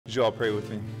Would you all pray with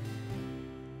me?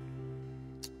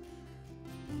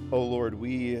 Oh Lord,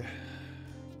 we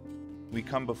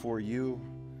come before you,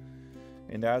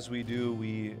 and as we do,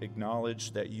 we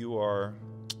acknowledge that you are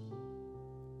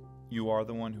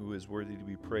the one who is worthy to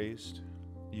be praised.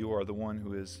 You are the one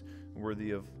who is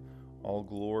worthy of all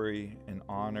glory and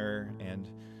honor and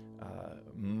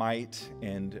might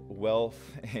and wealth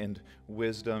and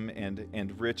wisdom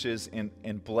and riches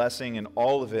and blessing and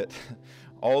all of it.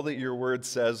 All that your word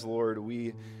says, Lord,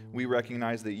 we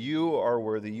recognize that you are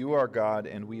worthy, you are God,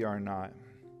 and we are not.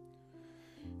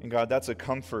 And God, that's a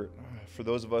comfort for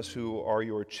those of us who are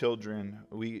your children.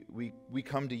 We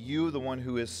come to you, the one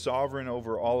who is sovereign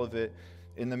over all of it,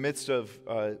 in the midst of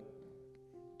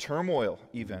turmoil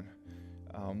even,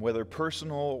 whether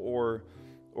personal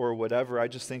or whatever. I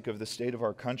just think of the state of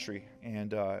our country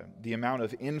and the amount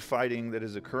of infighting that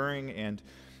is occurring and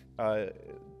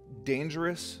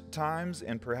dangerous times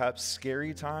and perhaps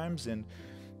scary times. And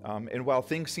while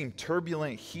things seem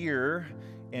turbulent here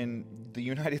in the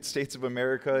United States of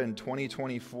America in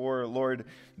 2024, Lord,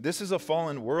 this is a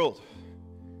fallen world.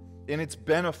 And it's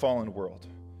been a fallen world.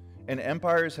 And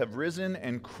empires have risen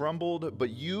and crumbled, but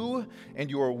you and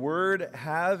your word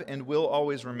have and will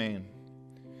always remain.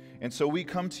 And so we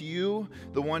come to you,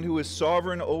 the one who is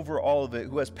sovereign over all of it,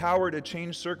 who has power to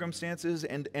change circumstances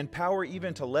and power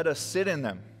even to let us sit in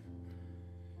them,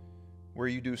 where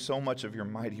you do so much of your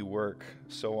mighty work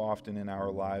so often in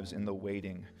our lives in the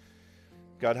waiting.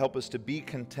 God, help us to be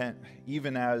content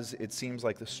even as it seems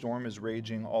like the storm is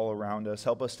raging all around us.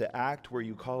 Help us to act where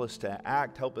you call us to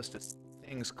act. Help us to see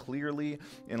things clearly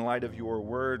in light of your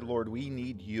word. Lord, we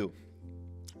need you.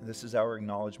 This is our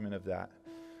acknowledgement of that.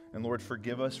 And Lord,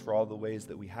 forgive us for all the ways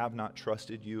that we have not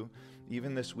trusted you,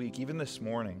 even this week, even this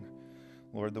morning.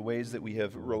 Lord, the ways that we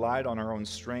have relied on our own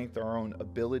strength, our own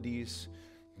abilities.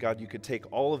 God, you could take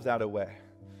all of that away.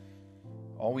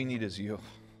 All we need is you.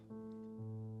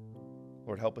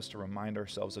 Lord, help us to remind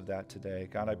ourselves of that today.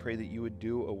 God, I pray that you would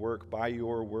do a work by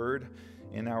your word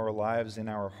in our lives, in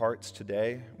our hearts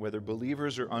today, whether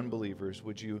believers or unbelievers.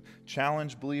 Would you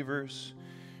challenge believers?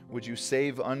 Would you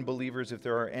save unbelievers if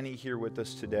there are any here with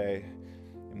us today?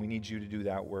 And we need you to do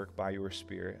that work by your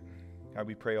Spirit. God,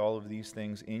 we pray all of these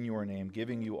things in your name,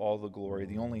 giving you all the glory,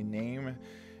 the only name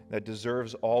that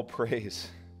deserves all praise,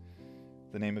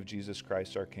 the name of Jesus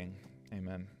Christ, our King.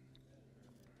 Amen.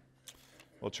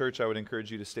 Well, church, I would encourage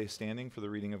you to stay standing for the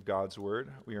reading of God's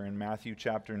Word. We are in Matthew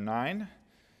chapter 9.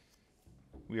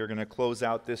 We are going to close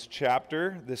out this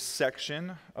chapter, this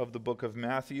section of the book of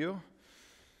Matthew.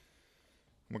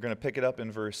 We're going to pick it up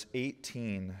in verse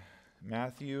 18.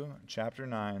 Matthew chapter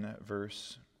 9,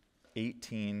 verse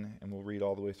 18, and we'll read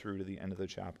all the way through to the end of the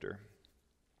chapter.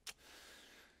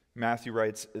 Matthew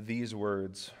writes these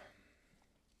words: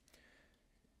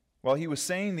 While he was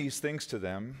saying these things to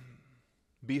them,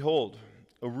 behold,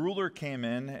 a ruler came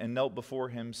in and knelt before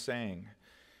him, saying,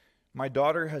 My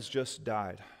daughter has just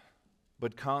died,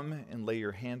 but come and lay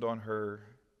your hand on her,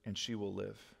 and she will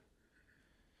live.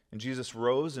 And Jesus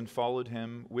rose and followed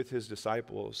him with his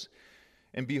disciples.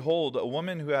 And behold, a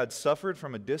woman who had suffered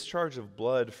from a discharge of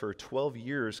blood for 12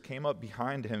 years came up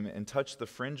behind him and touched the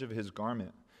fringe of his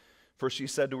garment. For she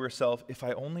said to herself, If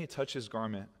I only touch his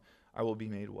garment, I will be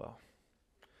made well.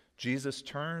 Jesus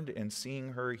turned, and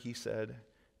seeing her, he said,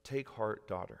 Take heart,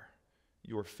 daughter,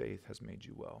 your faith has made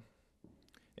you well.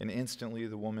 And instantly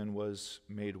the woman was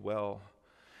made well.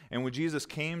 And when Jesus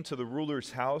came to the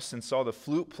ruler's house and saw the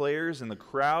flute players and the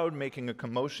crowd making a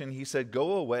commotion, he said,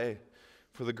 Go away,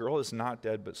 for the girl is not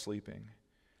dead but sleeping.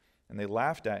 And they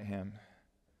laughed at him.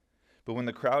 But when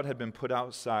the crowd had been put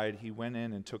outside, he went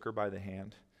in and took her by the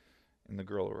hand, and the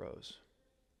girl arose.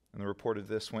 And the report of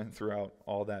this went throughout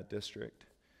all that district.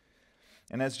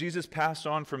 And as Jesus passed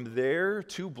on from there,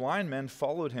 2 blind men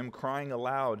followed him, crying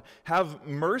aloud, Have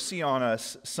mercy on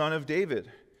us, Son of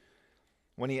David.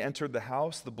 When he entered the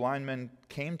house, the blind men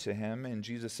came to him, and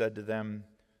Jesus said to them,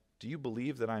 Do you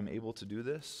believe that I am able to do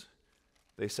this?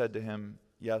 They said to him,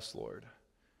 Yes, Lord.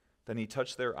 Then he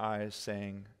touched their eyes,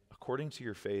 saying, According to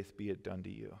your faith be it done to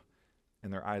you.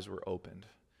 And their eyes were opened.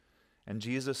 And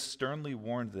Jesus sternly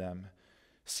warned them,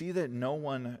 See that no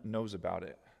one knows about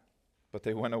it. But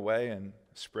they went away and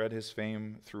spread his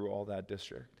fame through all that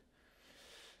district.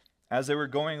 As they were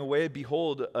going away,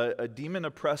 behold, a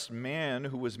demon-oppressed man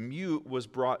who was mute was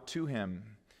brought to him.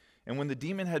 And when the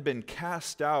demon had been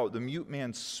cast out, the mute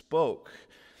man spoke.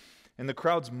 And the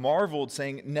crowds marveled,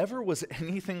 saying, Never was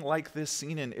anything like this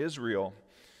seen in Israel.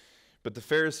 But the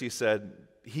Pharisees said,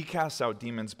 He casts out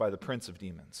demons by the prince of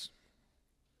demons.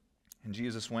 And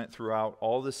Jesus went throughout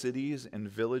all the cities and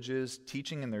villages,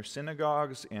 teaching in their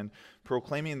synagogues and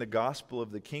proclaiming the gospel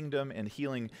of the kingdom and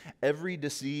healing every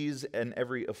disease and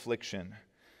every affliction.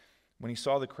 When he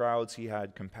saw the crowds, he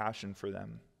had compassion for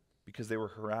them because they were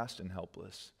harassed and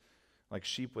helpless, like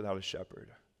sheep without a shepherd.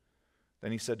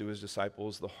 Then he said to his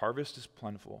disciples, "The harvest is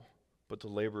plentiful, but the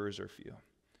laborers are few.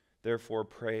 Therefore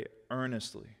pray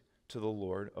earnestly to the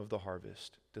Lord of the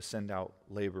harvest to send out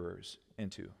laborers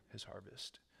into his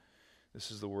harvest." This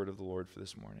is the word of the Lord for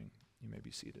this morning. You may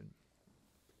be seated.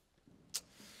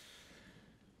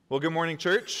 Well, good morning,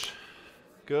 church.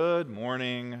 Good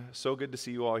morning. So good to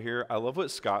see you all here. I love what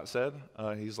Scott said.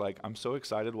 He's like, "I'm so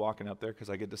excited walking up there because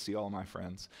I get to see all my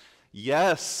friends."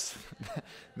 Yes,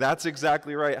 that's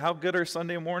exactly right. How good are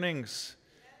Sunday mornings?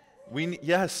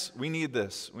 Yes, we need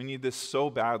this. We need this so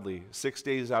badly. 6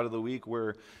 days out of the week,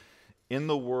 we're in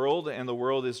the world, and the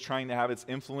world is trying to have its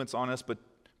influence on us, but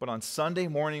on Sunday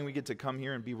morning, we get to come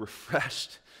here and be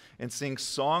refreshed and sing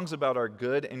songs about our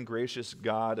good and gracious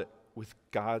God with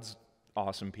God's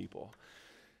awesome people.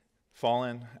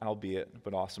 Fallen, albeit,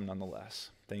 but awesome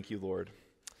nonetheless. Thank you, Lord.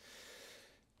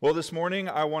 Well, this morning,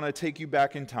 I want to take you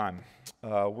back in time.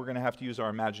 We're going to have to use our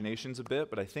imaginations a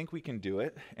bit, but I think we can do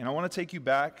it. And I want to take you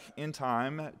back in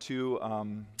time to,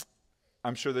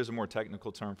 I'm sure there's a more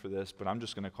technical term for this, but I'm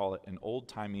just going to call it an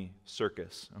old-timey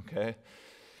circus, okay?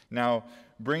 Now,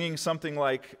 bringing something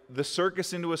like the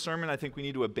circus into a sermon, I think we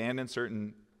need to abandon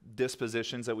certain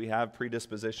dispositions that we have,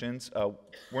 predispositions.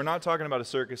 We're not talking about a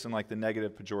circus in like the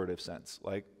negative pejorative sense,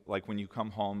 like when you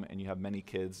come home and you have many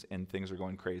kids and things are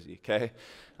going crazy, okay?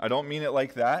 I don't mean it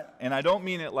like that, and I don't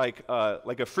mean it like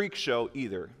a freak show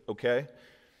either, okay?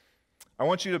 I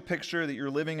want you to picture that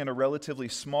you're living in a relatively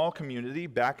small community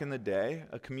back in the day,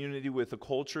 a community with a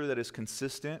culture that is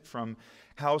consistent from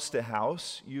house to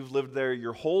house. You've lived there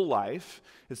your whole life.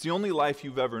 It's the only life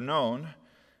you've ever known.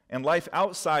 And life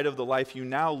outside of the life you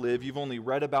now live, you've only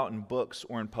read about in books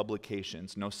or in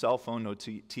publications. No cell phone, no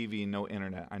TV, no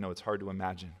internet. I know it's hard to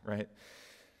imagine, right?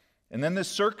 And then this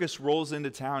circus rolls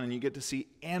into town and you get to see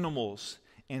animals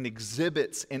and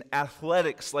exhibits and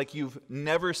athletics like you've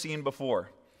never seen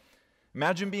before.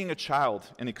 Imagine being a child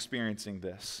and experiencing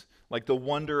this, like the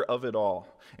wonder of it all.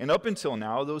 And up until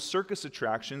now, those circus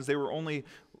attractions, they were only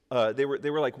they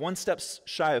were like one step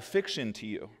shy of fiction to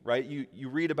you, right? You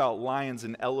read about lions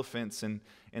and elephants and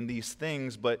these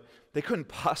things, but they couldn't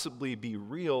possibly be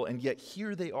real, and yet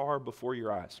here they are before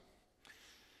your eyes.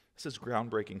 This is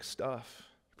groundbreaking stuff.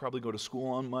 You probably go to school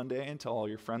on Monday and tell all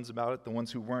your friends about it. The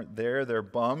ones who weren't there, they're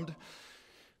bummed.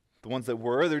 The ones that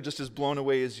were, they're just as blown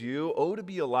away as you. Oh, to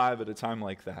be alive at a time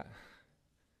like that.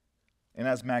 And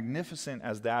as magnificent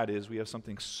as that is, we have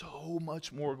something so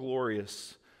much more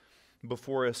glorious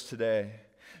before us today.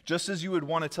 Just as you would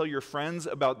want to tell your friends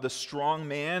about the strong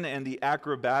man and the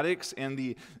acrobatics and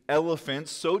the elephants,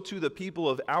 so too the people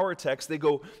of our text, they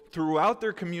go throughout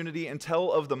their community and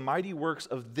tell of the mighty works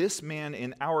of this man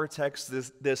in our text,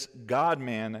 this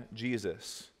God-man,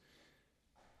 Jesus.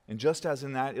 And just as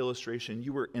in that illustration,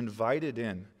 you were invited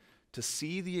in to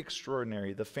see the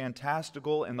extraordinary, the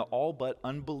fantastical, and the all but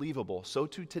unbelievable, so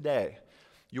too today,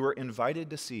 you are invited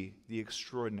to see the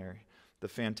extraordinary, the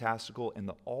fantastical, and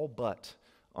the all but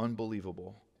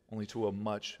unbelievable, only to a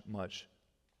much, much,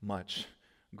 much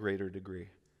greater degree.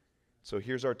 So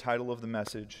here's our title of the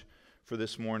message for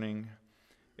this morning.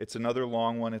 It's another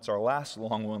long one. It's our last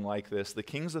long one like this. The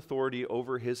King's Authority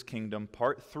Over His Kingdom,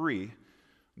 Part 3,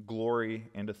 Glory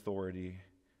and Authority.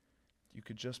 You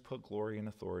could just put glory and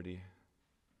authority.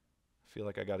 I feel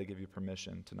like I got to give you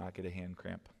permission to not get a hand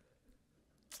cramp.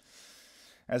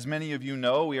 As many of you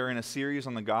know, we are in a series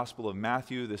on the Gospel of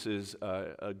Matthew. This is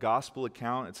a gospel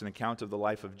account. It's an account of the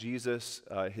life of Jesus,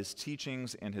 his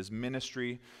teachings, and his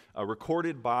ministry,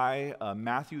 recorded by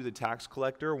Matthew the tax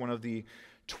collector, one of the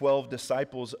 12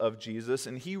 disciples of Jesus.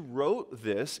 And he wrote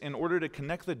this in order to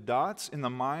connect the dots in the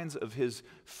minds of his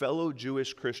fellow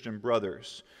Jewish Christian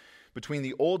brothers between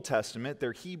the Old Testament,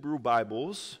 their Hebrew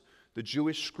Bibles, the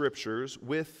Jewish scriptures,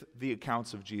 with the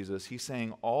accounts of Jesus. He's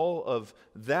saying all of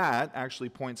that actually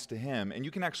points to him. And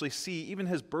you can actually see even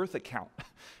his birth account.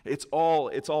 It's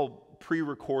all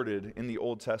pre-recorded in the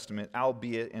Old Testament,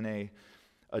 albeit in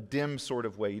a dim sort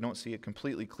of way. You don't see it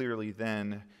completely clearly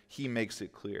then. He makes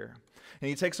it clear. And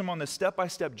he takes them on this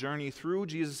step-by-step journey through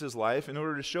Jesus' life in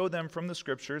order to show them from the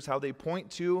scriptures how they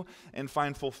point to and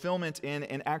find fulfillment in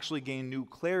and actually gain new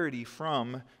clarity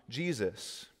from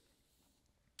Jesus.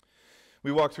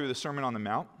 We walked through the Sermon on the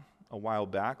Mount a while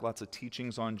back, lots of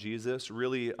teachings on Jesus,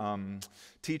 really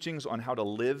teachings on how to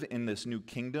live in this new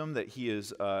kingdom that he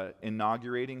is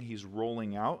inaugurating, he's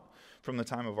rolling out. from the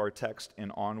time of our text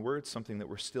and onwards, something that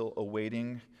we're still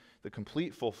awaiting the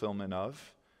complete fulfillment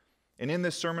of. And in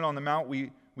this Sermon on the Mount,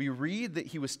 we read that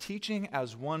he was teaching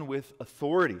as one with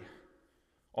authority.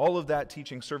 All of that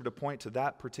teaching served to point to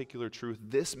that particular truth.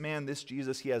 This man, this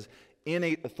Jesus, he has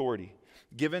innate authority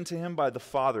given to him by the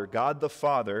Father, God the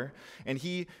Father. And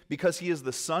he, because he is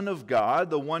the Son of God,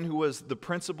 the one who was the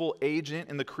principal agent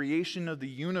in the creation of the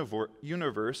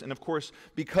universe, and of course,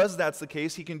 because that's the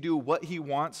case, he can do what he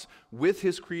wants with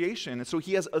his creation. And so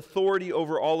he has authority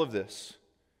over all of this.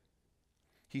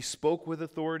 He spoke with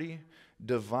authority,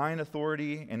 divine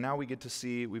authority, and now we get to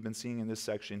see, we've been seeing in this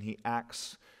section, he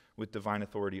acts with divine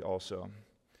authority also.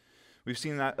 We've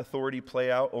seen that authority play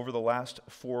out over the last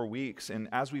 4 weeks, and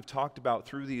as we've talked about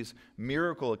through these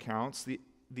miracle accounts,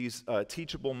 these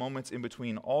teachable moments in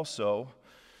between also,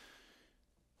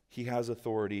 he has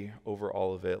authority over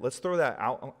all of it. Let's throw that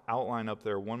outline up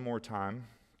there one more time.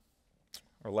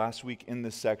 Our last week in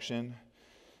this section,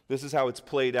 this is how it's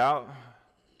played out.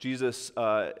 Jesus,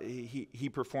 he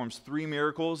performs 3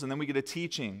 miracles, and then we get a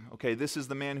teaching. Okay, this is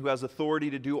the man who has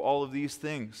authority to do all of these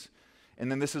things. And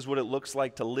then this is what it looks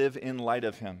like to live in light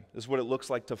of him. This is what it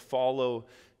looks like to follow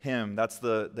him. That's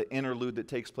the interlude that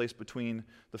takes place between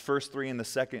the first 3 and the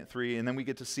second 3. And then we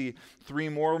get to see 3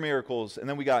 more miracles. And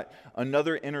then we got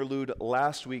another interlude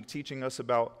last week teaching us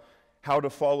about how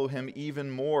to follow him even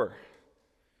more.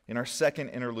 In our second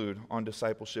interlude on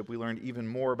discipleship, we learned even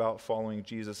more about following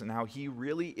Jesus and how he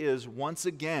really is, once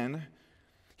again,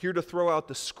 here to throw out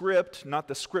the script, not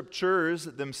the scriptures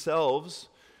themselves,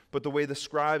 but the way the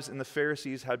scribes and the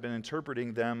Pharisees had been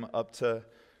interpreting them up to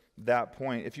that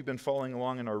point. If you've been following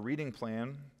along in our reading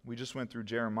plan, we just went through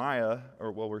Jeremiah,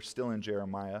 we're still in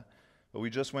Jeremiah, but we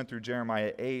just went through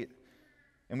Jeremiah 8,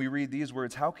 and we read these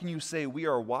words, "How can you say we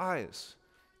are wise?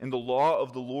 And the law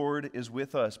of the Lord is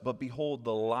with us. But behold,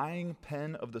 the lying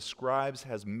pen of the scribes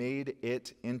has made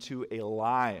it into a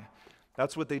lie."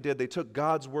 That's what they did. They took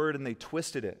God's word and they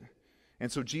twisted it.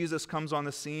 And so Jesus comes on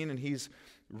the scene and he's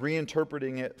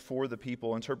reinterpreting it for the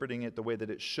people, interpreting it the way that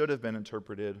it should have been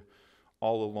interpreted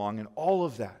all along. And all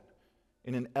of that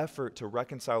in an effort to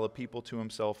reconcile a people to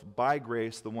himself by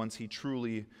grace, the ones he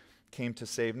truly came to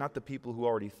save. Not the people who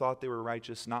already thought they were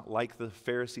righteous, not like the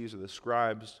Pharisees or the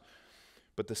scribes,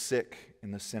 but the sick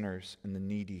and the sinners and the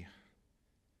needy.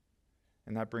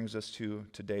 And that brings us to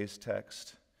today's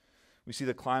text. We see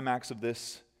the climax of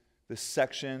this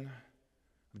section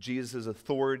of Jesus'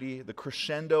 authority, the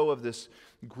crescendo of this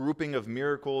grouping of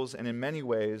miracles, and in many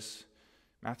ways,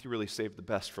 Matthew really saved the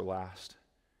best for last.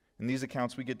 In these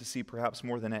accounts, we get to see perhaps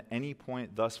more than at any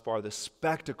point thus far the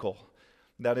spectacle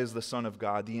that is the Son of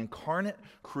God, the incarnate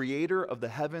creator of the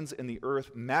heavens and the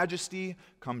earth, majesty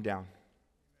come down.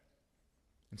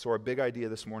 And so our big idea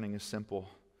this morning is simple.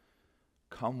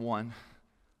 Come one,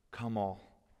 come all.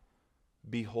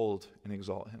 Behold and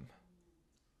exalt him.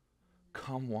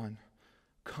 Come one,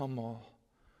 come all.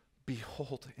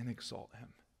 Behold and exalt him.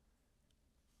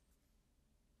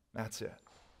 That's it.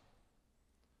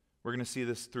 We're going to see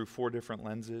this through 4 different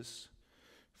lenses,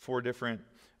 4 different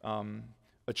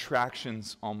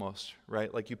attractions almost,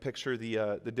 right? Like you picture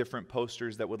the different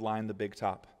posters that would line the big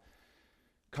top.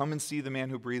 Come and see the man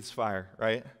who breathes fire,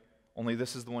 right? Only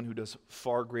this is the one who does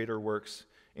far greater works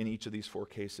in each of these 4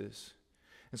 cases.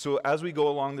 And so as we go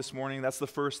along this morning, that's the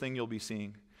first thing you'll be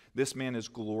seeing. This man is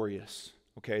glorious,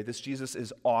 okay? This Jesus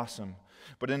is awesome.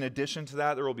 But in addition to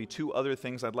that, there will be 2 other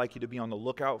things I'd like you to be on the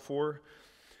lookout for.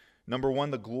 Number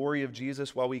 1, the glory of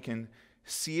Jesus. While we can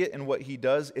see it in what he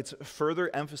does, it's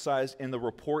further emphasized in the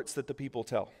reports that the people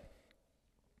tell.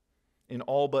 In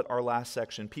all but our last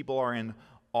section, people are in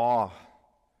awe.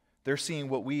 They're seeing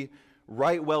what we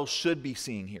right well should be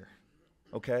seeing here,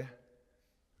 okay?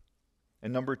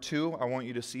 And number 2, I want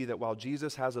you to see that while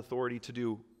Jesus has authority to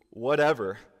do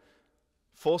whatever,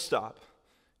 full stop,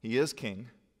 he is king,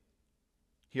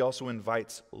 he also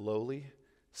invites lowly,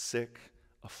 sick,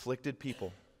 afflicted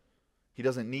people. He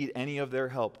doesn't need any of their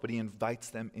help, but he invites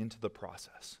them into the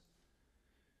process.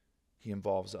 He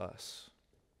involves us.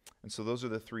 And so those are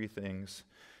the 3 things.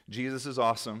 Jesus is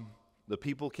awesome. The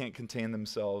people can't contain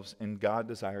themselves, and God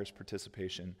desires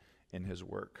participation in his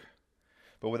work.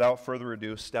 But without further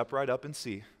ado, step right up and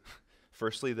see.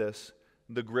 Firstly this,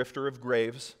 the grifter of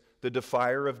graves, the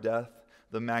defier of death,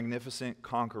 the magnificent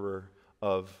conqueror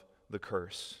of the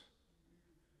curse.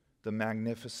 The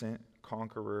magnificent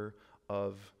conqueror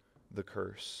of the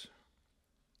curse.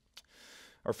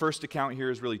 Our first account here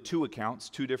is really 2 accounts,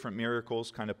 2 different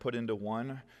miracles kind of put into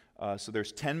one. So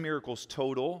there's 10 miracles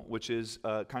total, which is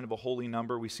kind of a holy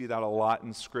number. We see that a lot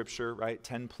in Scripture, right?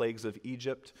 10 plagues of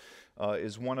Egypt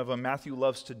is one of them. Matthew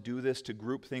loves to do this, to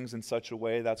group things in such a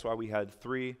way. That's why we had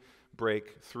 3,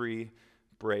 break, 3,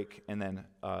 break, and then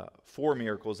 4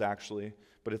 miracles, actually.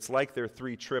 But it's like they're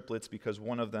 3 triplets because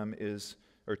one of them is,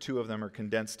 or 2 of them are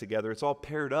condensed together. It's all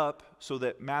paired up so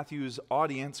that Matthew's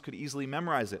audience could easily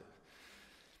memorize it.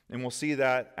 And we'll see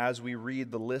that as we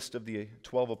read the list of the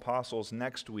 12 apostles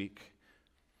next week.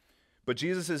 But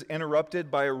Jesus is interrupted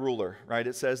by a ruler, right?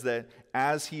 It says that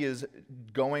as he is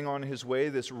going on his way,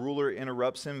 this ruler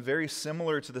interrupts him, very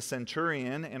similar to the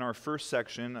centurion in our first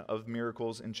section of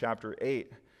miracles in chapter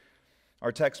 8.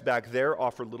 Our text back there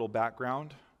offered little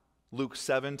background. Luke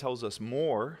 7 tells us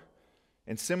more.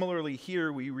 And similarly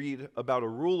here, we read about a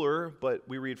ruler, but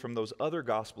we read from those other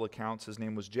gospel accounts, his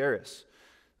name was Jairus.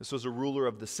 This was a ruler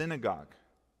of the synagogue,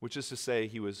 which is to say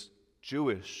he was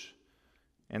Jewish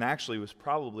and actually was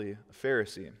probably a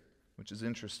Pharisee, which is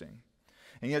interesting.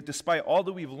 And yet, despite all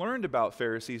that we've learned about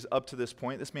Pharisees up to this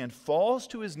point, this man falls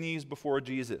to his knees before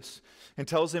Jesus and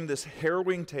tells him this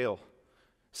harrowing tale.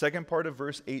 Second part of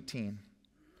verse 18,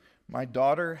 "My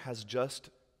daughter has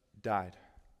just died."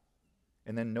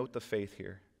 And then note the faith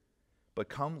here. "But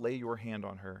come lay your hand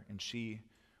on her, and she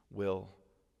will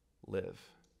live."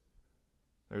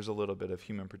 There's a little bit of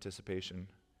human participation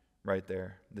right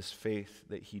there, this faith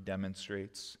that he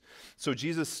demonstrates. So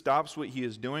Jesus stops what he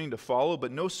is doing to follow,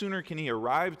 but no sooner can he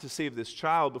arrive to save this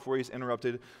child before he's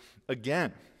interrupted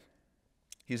again.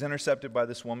 He's intercepted by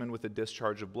this woman with a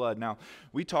discharge of blood. Now,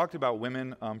 we talked about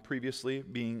women previously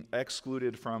being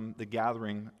excluded from the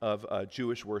gathering of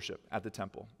Jewish worship at the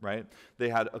temple, right? They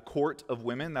had a court of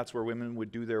women. That's where women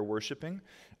would do their worshiping.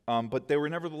 But they were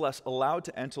nevertheless allowed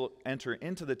to enter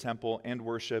into the temple and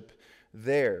worship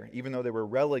there, even though they were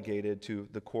relegated to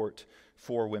the court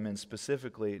for women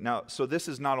specifically. Now, so this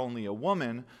is not only a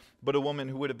woman, but a woman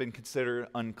who would have been considered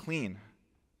unclean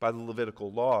by the Levitical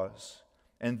laws.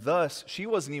 And thus, she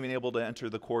wasn't even able to enter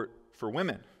the court for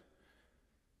women.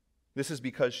 This is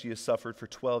because she has suffered for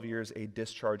 12 years a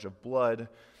discharge of blood,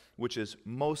 which is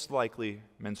most likely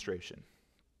menstruation.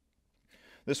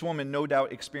 This woman no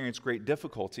doubt experienced great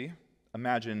difficulty.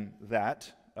 Imagine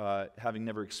that. Having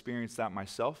never experienced that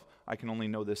myself, I can only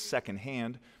know this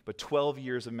secondhand, but 12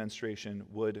 years of menstruation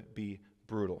would be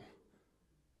brutal.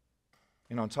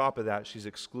 And on top of that, she's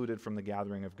excluded from the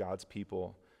gathering of God's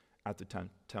people at the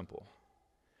temple.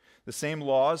 The same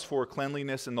laws for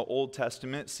cleanliness in the Old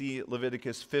Testament, see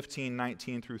Leviticus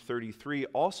 15:19 through 33,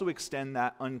 also extend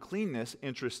that uncleanness,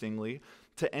 interestingly,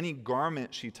 to any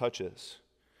garment she touches,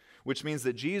 which means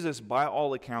that Jesus, by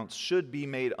all accounts, should be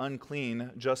made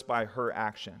unclean just by her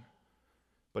action.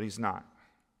 But he's not.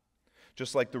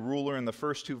 Just like the ruler in the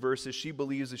first 2 verses, she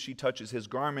believes if she touches his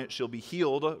garment, she'll be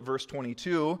healed. Verse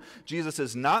 22, Jesus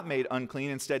is not made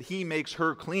unclean. Instead, he makes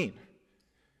her clean.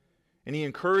 And he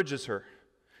encourages her.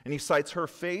 And he cites her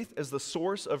faith as the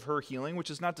source of her healing,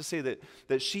 which is not to say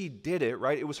that she did it,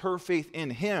 right? It was her faith in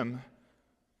him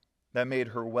that made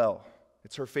her well.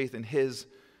 It's her faith in his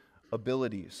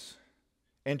abilities.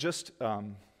 And just,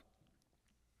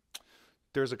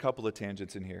 there's a couple of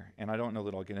tangents in here, and I don't know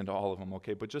that I'll get into all of them,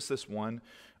 okay? But just this one,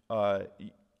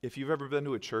 if you've ever been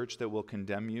to a church that will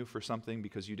condemn you for something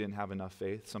because you didn't have enough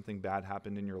faith, something bad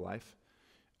happened in your life,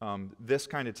 this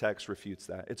kind of text refutes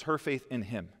that. It's her faith in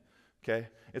him. Okay?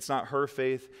 It's not her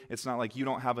faith. It's not like you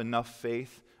don't have enough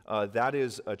faith. That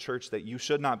is a church that you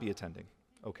should not be attending.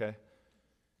 Okay?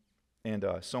 And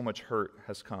so much hurt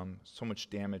has come, so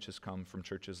much damage has come from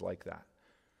churches like that.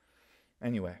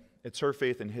 Anyway, it's her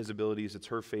faith in his abilities. It's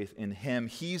her faith in him.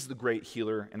 He's the great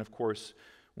healer. And of course,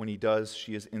 when he does,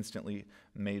 she is instantly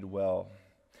made well.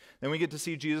 Then we get to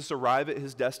see Jesus arrive at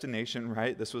his destination,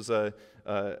 right? This was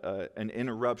an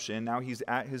interruption. Now he's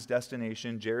at his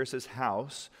destination, Jairus'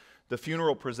 house. The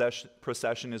funeral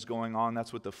procession is going on.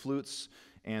 That's what the flutes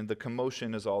and the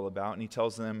commotion is all about. And he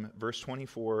tells them, verse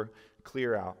 24,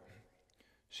 "Clear out.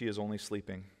 She is only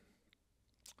sleeping."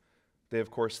 They, of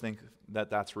course, think that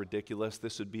that's ridiculous.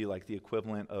 This would be like the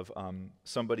equivalent of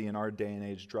somebody in our day and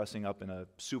age dressing up in a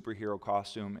superhero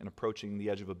costume and approaching the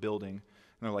edge of a building. And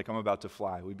they're like, "I'm about to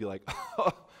fly." We'd be like,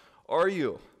 "Are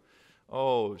you?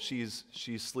 Oh, she's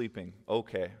sleeping.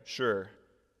 Okay, sure."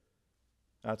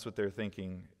 That's what they're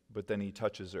thinking. But then he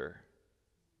touches her,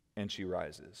 and she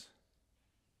rises.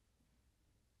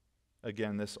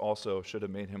 Again, this also should have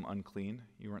made him unclean.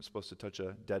 You weren't supposed to touch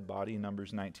a dead body.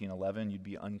 Numbers 19:11, you'd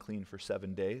be unclean for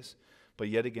 7 days. But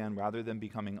yet again, rather than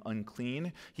becoming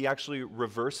unclean, he actually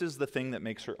reverses the thing that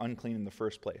makes her unclean in the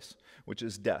first place, which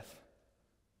is death.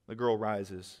 The girl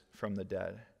rises from the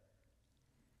dead,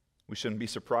 We shouldn't be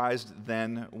surprised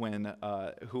then when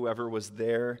whoever was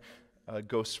there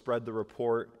go spread the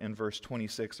report in verse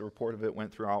 26. The report of it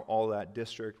went throughout all that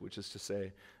district, which is to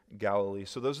say Galilee.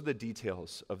 So those are the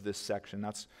details of this section.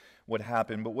 That's what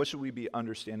happened. But what should we be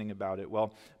understanding about it?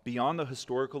 Well, beyond the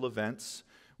historical events,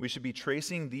 we should be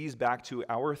tracing these back to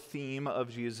our theme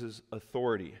of Jesus'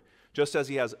 authority. Just as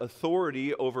he has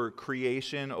authority over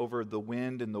creation, over the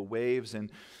wind and the waves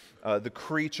and the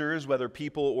creatures, whether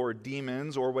people or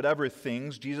demons or whatever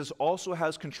things, Jesus also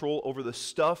has control over the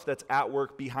stuff that's at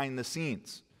work behind the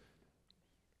scenes.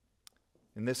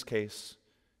 In this case,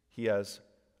 he has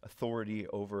authority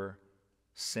over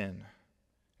sin.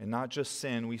 And not just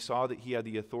sin, we saw that he had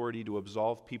the authority to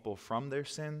absolve people from their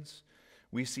sins.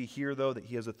 We see here, though, that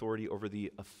he has authority over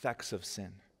the effects of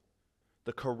sin,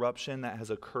 the corruption that has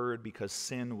occurred because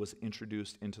sin was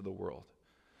introduced into the world.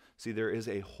 See, there is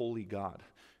a holy God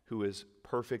who is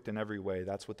perfect in every way.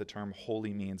 That's what the term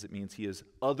holy means. It means he is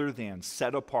other than,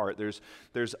 set apart.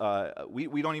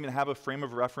 We don't even have a frame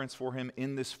of reference for him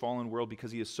in this fallen world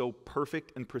because he is so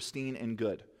perfect and pristine and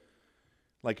good.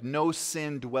 Like no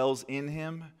sin dwells in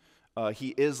him. He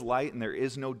is light and there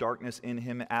is no darkness in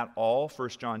him at all, 1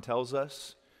 John tells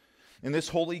us. And this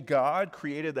holy God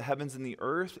created the heavens and the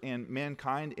earth and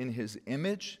mankind in his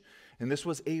image. And this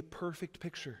was a perfect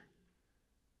picture.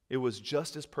 It was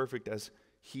just as perfect as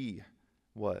he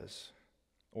was.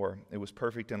 Or it was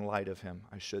perfect in light of him,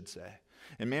 I should say.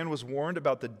 And man was warned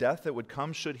about the death that would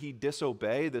come should he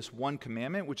disobey this one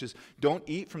commandment, which is don't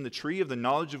eat from the tree of the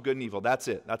knowledge of good and evil. That's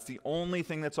it. That's the only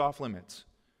thing that's off limits.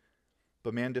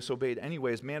 But man disobeyed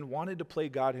anyways. Man wanted to play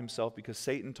God himself because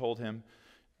Satan told him,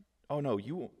 oh no,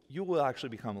 you will actually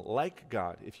become like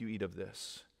God if you eat of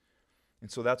this. And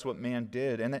so that's what man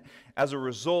did. And as a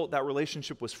result, that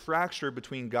relationship was fractured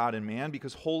between God and man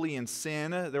because holy and sin,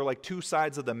 they're like two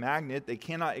sides of the magnet. They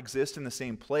cannot exist in the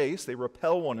same place. They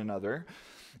repel one another.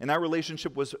 And that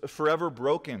relationship was forever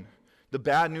broken. The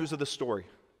bad news of the story.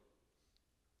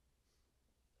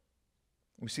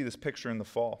 We see this picture in the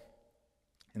fall.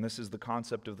 And this is the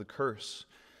concept of the curse.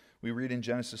 We read in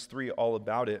Genesis 3 all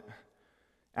about it.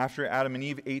 After Adam and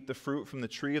Eve ate the fruit from the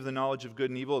tree of the knowledge of good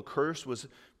and evil, a curse was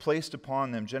placed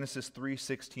upon them. Genesis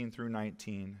 3:16 through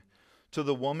 19. To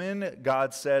the woman,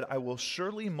 God said, I will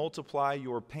surely multiply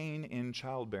your pain in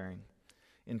childbearing.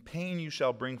 In pain you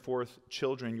shall bring forth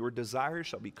children. Your desires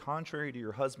shall be contrary to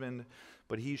your husband,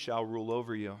 but he shall rule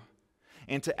over you.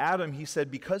 And to Adam he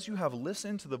said, because you have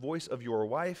listened to the voice of your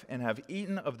wife and have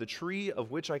eaten of the tree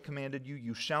of which I commanded you,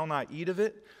 you shall not eat of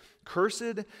it.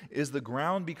 Cursed is the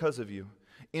ground because of you.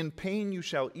 In pain you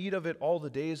shall eat of it all the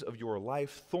days of your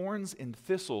life. Thorns and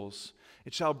thistles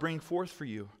it shall bring forth for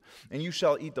you. And you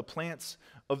shall eat the plants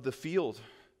of the field.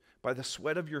 By the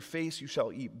sweat of your face you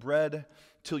shall eat bread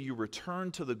till you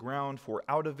return to the ground. For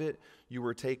out of it you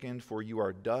were taken, for you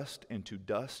are dust, and to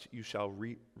dust you shall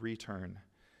return.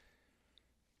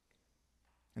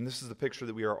 And this is the picture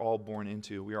that we are all born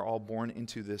into. We are all born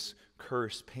into this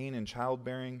curse. Pain in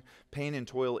childbearing, pain and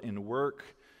toil in work,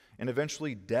 and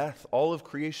eventually death. All of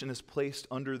creation is placed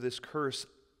under this curse,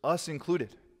 us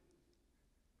included.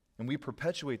 And we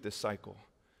perpetuate this cycle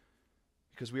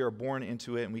because we are born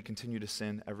into it and we continue to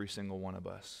sin, every single one of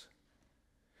us.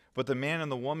 But the man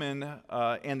and the woman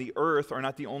and the earth are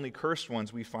not the only cursed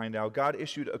ones, we find out. God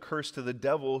issued a curse to the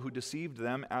devil who deceived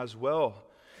them as well.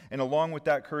 And along with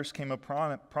that curse came a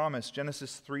promise,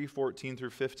 Genesis 3:14 through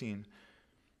 15.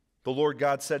 The Lord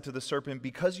God said to the serpent,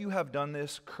 because you have done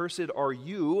this, cursed are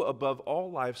you above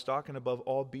all livestock and above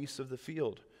all beasts of the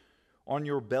field. On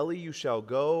your belly you shall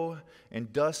go,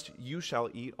 and dust you shall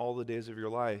eat all the days of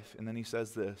your life. And then he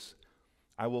says this,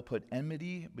 I will put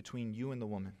enmity between you and the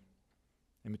woman,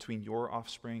 and between your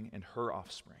offspring and her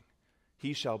offspring.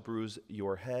 He shall bruise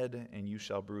your head, and you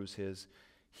shall bruise his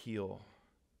heel.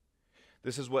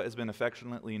 This is what has been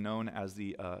affectionately known as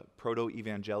the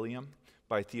proto-evangelium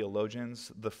by theologians,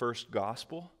 the first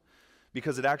gospel,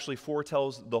 because it actually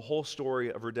foretells the whole story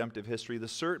of redemptive history.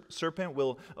 The serpent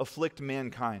will afflict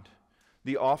mankind,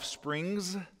 the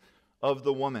offsprings of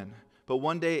the woman. But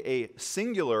one day a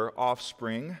singular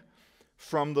offspring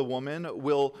from the woman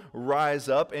will rise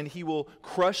up and he will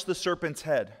crush the serpent's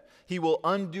head. He will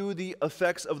undo the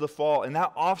effects of the fall, and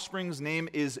that offspring's name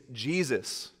is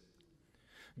Jesus.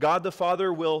 God the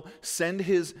Father will send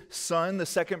his Son, the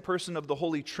second person of the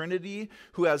Holy Trinity,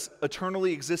 who has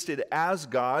eternally existed as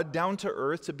God, down to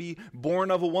earth to be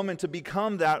born of a woman, to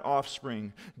become that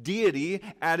offspring. Deity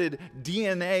added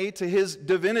DNA to his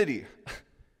divinity.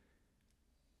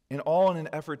 And all in an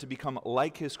effort to become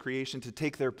like his creation, to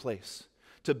take their place,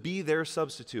 to be their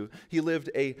substitute. He lived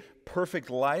a perfect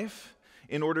life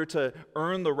in order to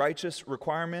earn the righteous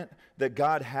requirement that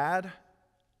God had.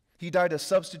 He died a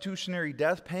substitutionary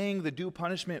death, paying the due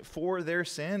punishment for their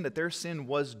sin, that their sin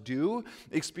was due,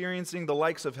 experiencing the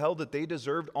likes of hell that they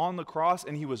deserved on the cross,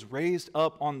 and he was raised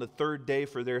up on the third day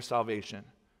for their salvation.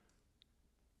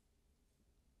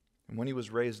 And when he was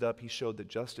raised up, he showed that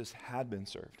justice had been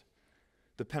served.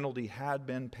 The penalty had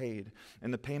been paid,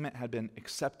 and the payment had been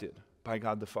accepted by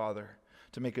God the Father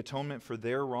to make atonement for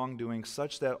their wrongdoings,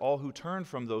 such that all who turn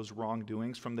from those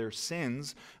wrongdoings, from their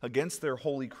sins against their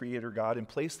holy Creator God, and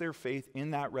place their faith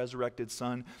in that resurrected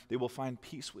Son, they will find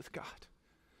peace with God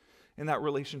and that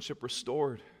relationship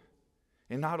restored.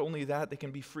 And not only that, they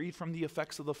can be freed from the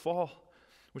effects of the fall,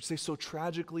 which they so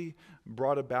tragically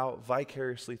brought about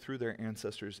vicariously through their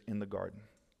ancestors in the garden.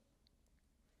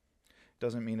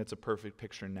 Doesn't mean it's a perfect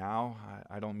picture now.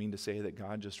 I don't mean to say that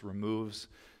God just removes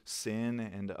sin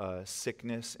and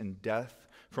sickness and death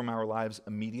from our lives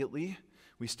immediately.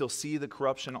 We still see the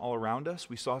corruption all around us.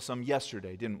 We saw some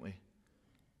yesterday, didn't we?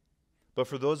 But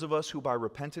for those of us who by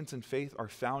repentance and faith are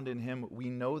found in him,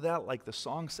 we know that, like the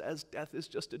song says, death is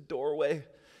just a doorway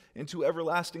into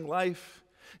everlasting life.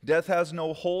 Death has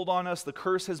no hold on us. The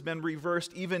curse has been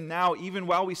reversed even now, even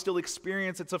while we still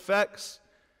experience its effects.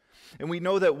 And we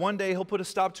know that one day he'll put a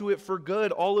stop to it for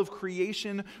good. All of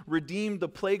creation redeemed, the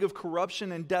plague of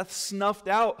corruption and death snuffed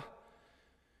out.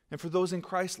 And for those in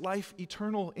Christ, life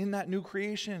eternal in that new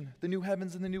creation, the new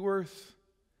heavens and the new earth.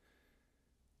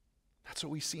 That's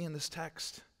what we see in this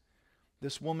text.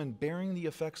 This woman bearing the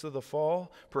effects of the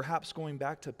fall, perhaps going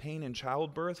back to pain in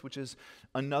childbirth, which is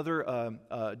another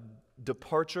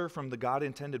departure from the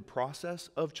God-intended process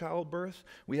of childbirth.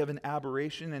 We have an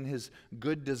aberration in his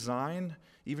good design,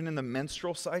 even in the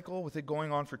menstrual cycle, with it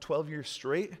going on for 12 years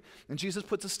straight. And Jesus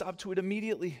puts a stop to it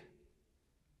immediately.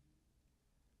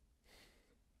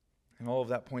 And all of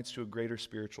that points to a greater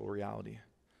spiritual reality.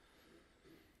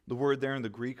 The word there in the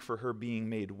Greek for her being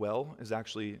made well is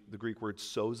actually the Greek word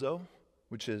sozo,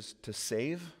 which is to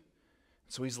save.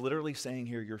 So he's literally saying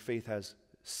here, your faith has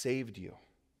saved you.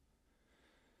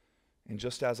 And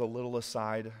just as a little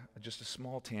aside, just a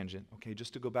small tangent, okay,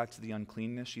 just to go back to the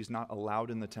uncleanness, she's not allowed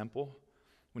in the temple.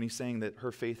 When he's saying that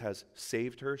her faith has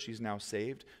saved her, she's now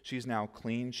saved, she's now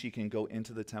clean, she can go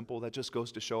into the temple. That just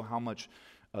goes to show how much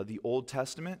the Old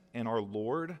Testament and our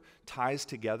Lord ties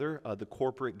together the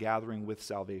corporate gathering with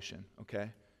salvation,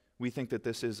 okay? We think that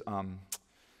this is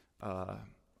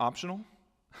optional.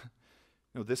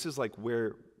 No, this is like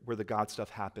where the God stuff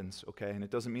happens, okay? And it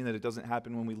doesn't mean that it doesn't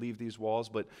happen when we leave these walls,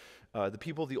 but the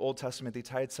people of the Old Testament, they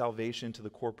tied salvation to the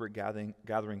corporate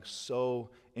gathering so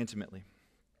intimately.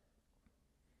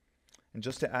 And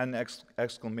just to add an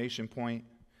exclamation point,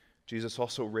 Jesus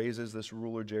also raises this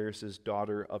ruler Jairus'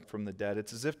 daughter up from the dead.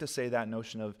 It's as if to say that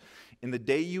notion of, in the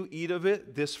day you eat of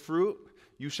it, this fruit,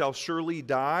 you shall surely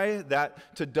die,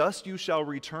 that to dust you shall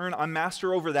return. I'm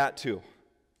master over that too.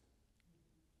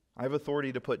 I have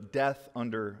authority to put death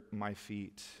under my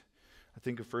feet. I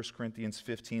think of 1 Corinthians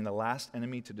 15, the last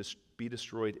enemy to be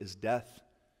destroyed is death.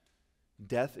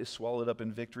 Death is swallowed up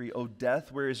in victory. O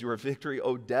death, where is your victory?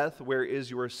 O death, where is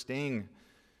your sting?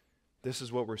 This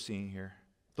is what we're seeing here.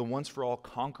 The once for all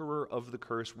conqueror of the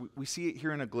curse. We see it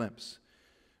here in a glimpse.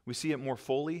 We see it more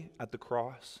fully at the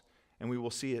cross, and we will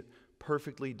see it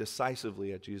perfectly,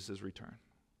 decisively at Jesus' return.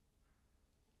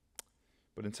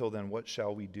 But until then, what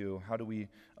shall we do? How do we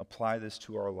apply this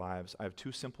to our lives? I have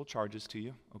two simple charges to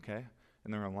you, okay?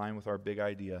 And they're in line with our big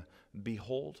idea.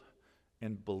 Behold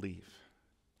and believe.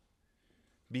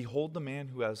 Behold the man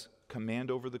who has command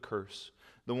over the curse,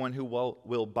 the one who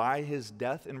will by his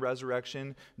death and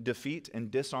resurrection defeat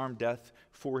and disarm death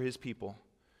for his people,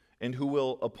 and who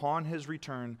will, upon his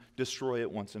return, destroy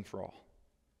it once and for all.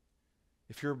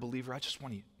 If you're a believer, I just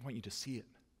want you to see it.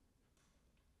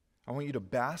 I want you to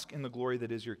bask in the glory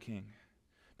that is your King.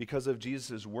 Because of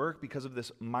Jesus' work, because of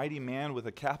this mighty man with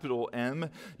a capital M,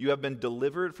 you have been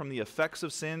delivered from the effects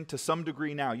of sin to some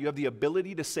degree now. You have the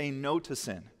ability to say no to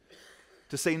sin,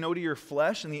 to say no to your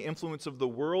flesh and the influence of the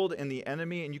world and the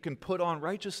enemy, and you can put on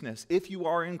righteousness. If you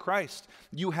are in Christ,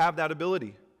 you have that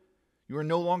ability. You are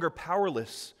no longer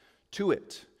powerless to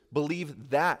it.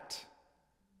 Believe that.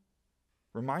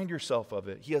 Remind yourself of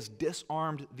it. He has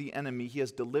disarmed the enemy. He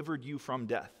has delivered you from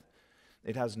death.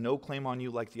 It has no claim on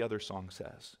you, like the other song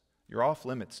says. You're off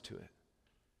limits to it.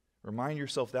 Remind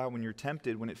yourself that when you're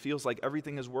tempted, when it feels like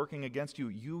everything is working against you,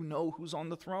 you know who's on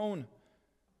the throne.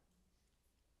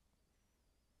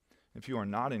 If you are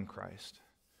not in Christ,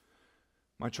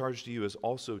 my charge to you is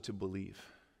also to believe.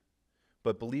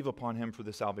 But believe upon him for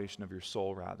the salvation of your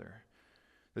soul, rather.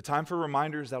 The time for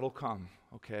reminders, that'll come,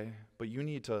 okay? But you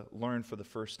need to learn for the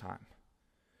first time.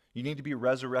 You need to be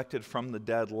resurrected from the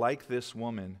dead like this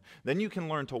woman. Then you can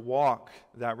learn to walk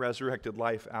that resurrected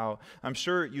life out. I'm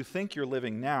sure you think you're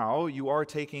living now. You are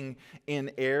taking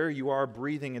in air. You are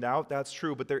breathing it out. That's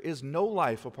true. But there is no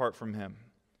life apart from him.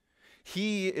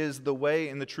 He is the way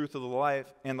and the truth of the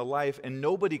life, and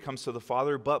nobody comes to the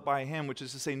Father but by him, which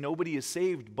is to say nobody is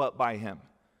saved but by him.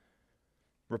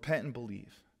 Repent and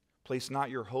believe. Place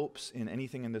not your hopes in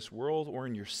anything in this world or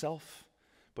in yourself,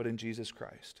 but in Jesus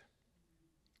Christ.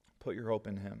 Put your hope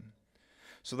in him.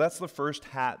 So that's the first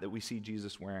hat that we see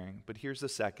Jesus wearing. But here's the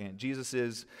second. Jesus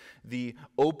is the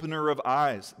opener of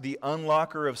eyes, the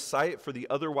unlocker of sight for the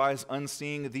otherwise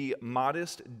unseeing, the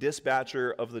modest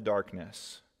dispatcher of the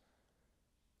darkness.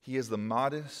 He is the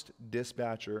modest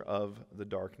dispatcher of the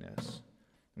darkness.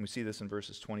 And we see this in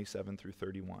verses 27 through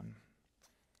 31.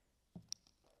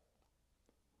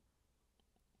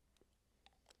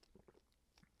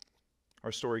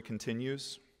 Our story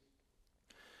continues.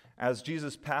 As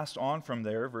Jesus passed on from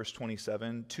there, verse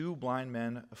 27, 2 blind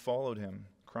men followed him,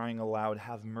 crying aloud,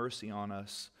 "Have mercy on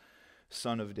us,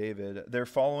 Son of David." They're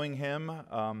following him,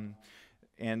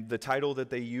 and the title that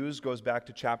they use goes back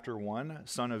to chapter 1,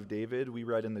 Son of David. We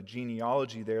read in the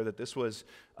genealogy there that this was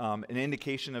an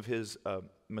indication of his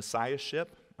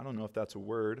messiahship. I don't know if that's a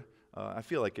word. I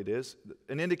feel like it is.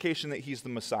 An indication that he's the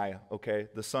Messiah, okay?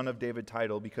 The Son of David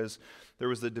title, because there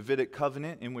was the Davidic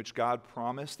covenant in which God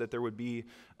promised that there would be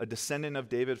a descendant of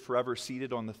David forever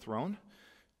seated on the throne.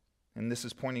 And this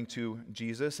is pointing to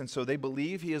Jesus. And so they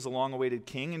believe he is a long-awaited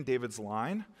king in David's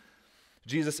line.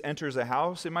 Jesus enters a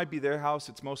house. It might be their house.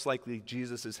 It's most likely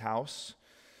Jesus' house.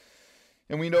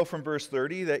 And we know from verse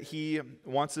 30 that he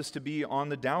wants this to be on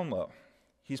the down low.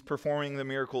 He's performing the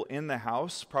miracle in the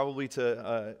house, probably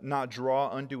to not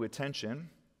draw undue attention.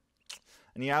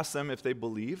 And he asks them if they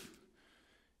believe.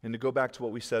 And to go back to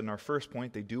what we said in our first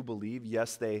point, they do believe.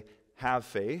 Yes, they have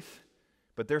faith.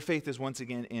 But their faith is once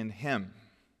again in him,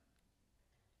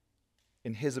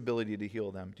 in his ability to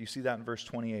heal them. Do you see that in verse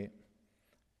 28?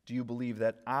 Do you believe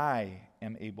that I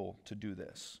am able to do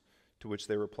this? To which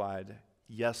they replied,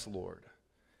 "Yes, Lord."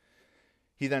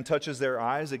 He then touches their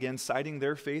eyes, again citing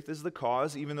their faith as the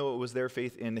cause, even though it was their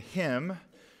faith in him.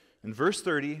 In verse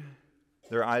 30,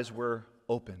 their eyes were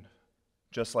opened,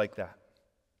 just like that.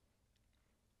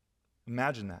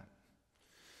 Imagine that.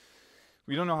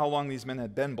 We don't know how long these men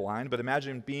had been blind, but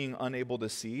imagine being unable to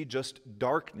see, just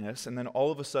darkness, and then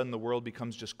all of a sudden the world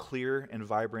becomes just clear and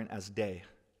vibrant as day.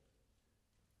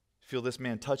 Feel this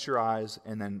man touch your eyes,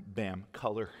 and then bam,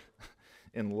 color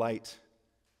and light.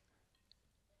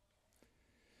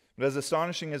 But as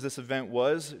astonishing as this event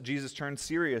was, Jesus turned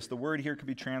serious. The word here could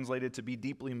be translated to be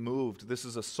deeply moved. This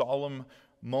is a solemn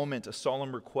moment, a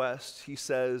solemn request. He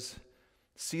says,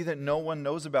 "See that no one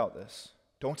knows about this.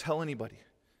 Don't tell anybody."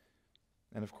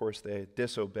 And of course, they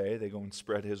disobey. They go and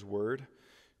spread his word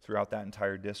throughout that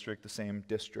entire district, the same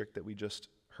district that we just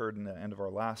heard in the end of our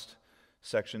last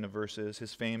section of verses.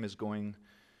 His fame is going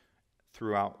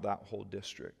throughout that whole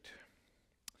district.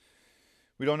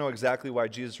 We don't know exactly why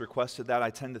Jesus requested that.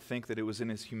 I tend to think that it was in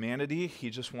his humanity.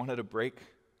 He just wanted a break.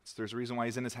 There's a reason why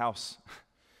he's in his house.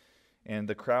 And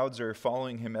the crowds are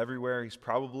following him everywhere. He's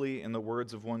probably, in the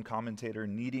words of one commentator,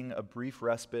 needing a brief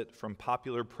respite from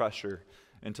popular pressure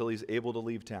until he's able to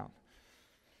leave town.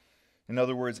 In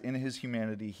other words, in his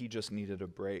humanity, he just needed a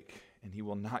break. And he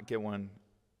will not get one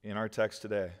in our text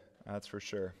today. That's for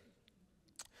sure.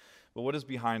 But what is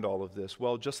behind all of this?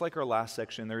 Well, just like our last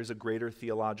section, there is a greater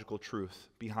theological truth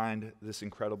behind this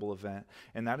incredible event,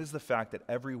 and that is the fact that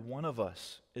every one of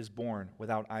us is born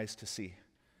without eyes to see.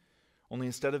 Only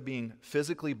instead of being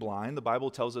physically blind, the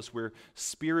Bible tells us we're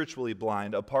spiritually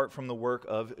blind apart from the work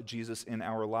of Jesus in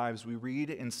our lives. We read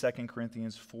in 2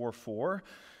 Corinthians 4:4,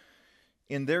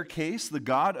 "In their case, the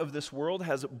God of this world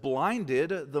has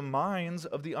blinded the minds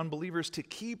of the unbelievers to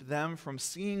keep them from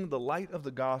seeing the light of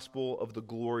the gospel of the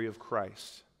glory of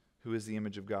Christ, who is the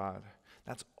image of God."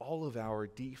 That's all of our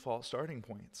default starting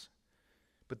points.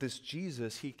 But this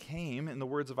Jesus, he came, in the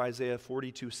words of Isaiah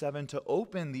 42:7, to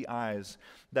open the eyes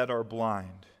that are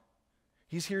blind.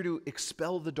 He's here to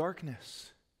expel the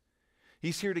darkness.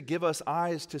 He's here to give us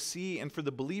eyes to see, and for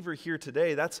the believer here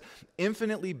today, that's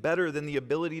infinitely better than the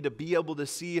ability to be able to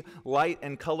see light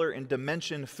and color and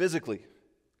dimension physically.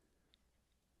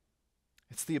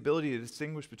 It's the ability to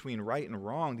distinguish between right and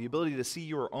wrong, the ability to see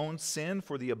your own sin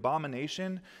for the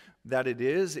abomination that it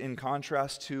is in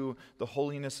contrast to the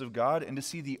holiness of God, and to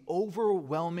see the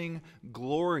overwhelming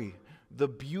glory, the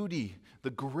beauty, the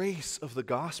grace of the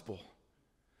gospel.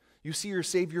 You see your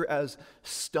Savior as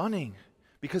stunning,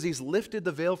 Because he's lifted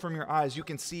the veil from your eyes, you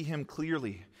can see him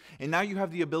clearly. And now you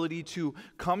have the ability to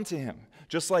come to him,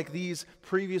 just like these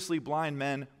previously blind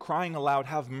men crying aloud,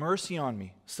 "Have mercy on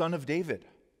me, Son of David."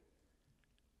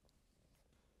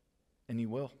 And he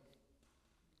will.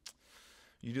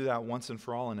 You do that once and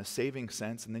for all in a saving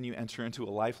sense, and then you enter into a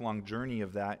lifelong journey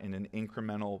of that in an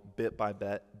incremental, bit by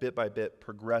bit,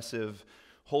 progressive,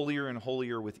 holier and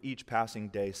holier with each passing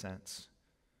day sense.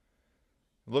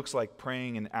 It looks like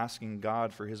praying and asking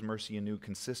God for his mercy anew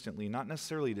consistently, not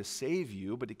necessarily to save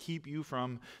you, but to keep you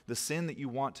from the sin that you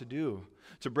want to do,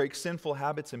 to break sinful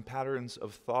habits and patterns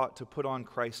of thought, to put on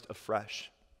Christ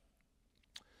afresh.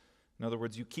 In other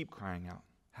words, you keep crying out,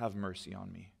 "Have mercy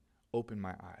on me, open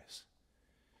my eyes."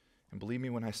 And believe me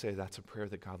when I say that's a prayer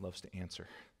that God loves to answer.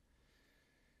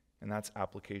 And that's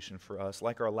application for us.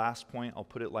 Like our last point, I'll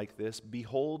put it like this: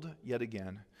 behold yet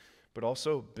again, but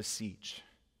also beseech.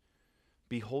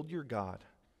 Behold your God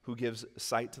who gives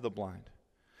sight to the blind.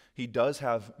 He does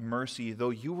have mercy, though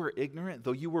you were ignorant,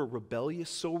 though you were rebellious,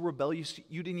 so rebellious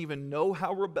you didn't even know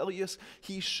how rebellious,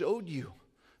 he showed you.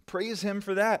 Praise him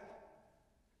for that.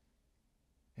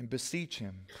 And beseech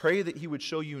him. Pray that he would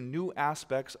show you new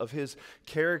aspects of his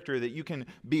character, that you can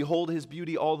behold his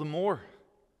beauty all the more.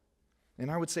 And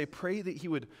I would say pray that he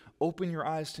would open your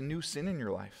eyes to new sin in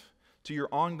your life, to your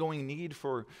ongoing need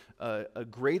for a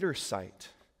greater sight.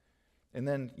 And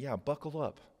then, buckle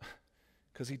up,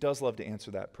 because he does love to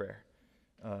answer that prayer.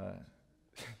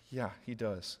 He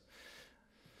does.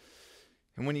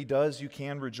 And when he does, you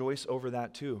can rejoice over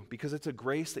that too, because it's a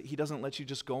grace that he doesn't let you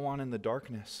just go on in the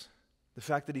darkness. The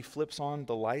fact that he flips on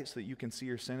the light so that you can see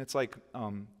your sin, it's like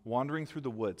wandering through the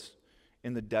woods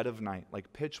in the dead of night,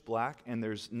 like pitch black, and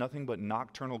there's nothing but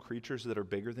nocturnal creatures that are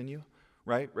bigger than you,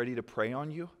 right? Ready to prey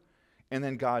on you. And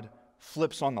then God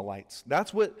flips on the lights.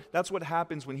 That's what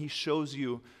happens when he shows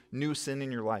you new sin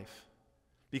in your life.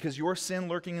 Because your sin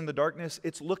lurking in the darkness,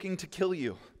 it's looking to kill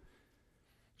you.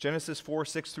 Genesis 4,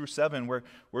 6 through 7,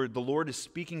 where the Lord is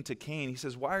speaking to Cain, he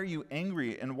says, "Why are you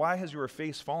angry, and why has your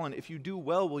face fallen? If you do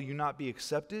well, will you not be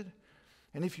accepted?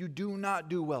 And if you do not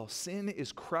do well, sin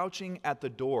is crouching at the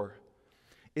door.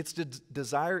 Its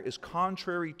desire is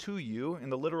contrary to you." In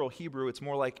the literal Hebrew, it's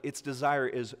more like its desire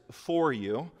is for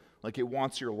you, like it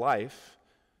wants your life,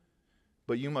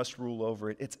 but you must rule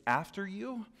over it. It's after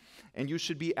you, and you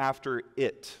should be after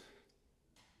it.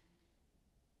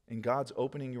 And God's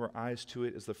opening your eyes to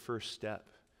it is the first step.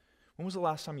 When was the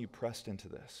last time you pressed into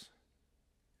this?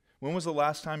 When was the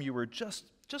last time you were just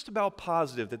about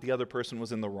positive that the other person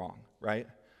was in the wrong, right?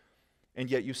 And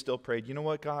yet you still prayed, "You know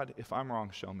what, God, if I'm wrong,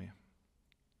 show me."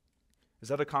 Is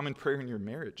that a common prayer in your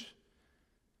marriage?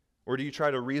 Or do you try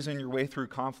to reason your way through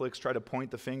conflicts, try to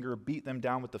point the finger, beat them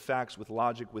down with the facts, with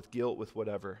logic, with guilt, with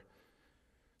whatever?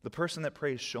 The person that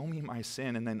prays, "Show me my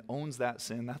sin," and then owns that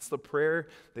sin, that's the prayer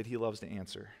that he loves to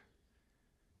answer.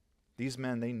 These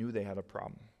men, they knew they had a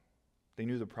problem. They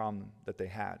knew the problem that they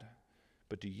had.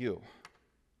 But do you?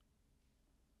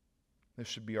 This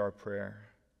should be our prayer.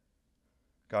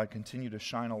 God, continue to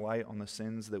shine a light on the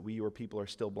sins that we, your people, are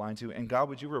still blind to. And God,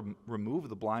 would you remove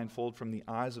the blindfold from the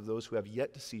eyes of those who have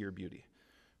yet to see your beauty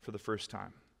for the first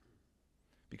time?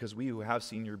 Because we who have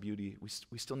seen your beauty,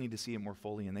 we still need to see it more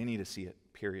fully, and they need to see it,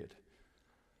 period.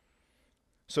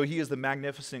 So he is the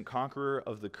magnificent conqueror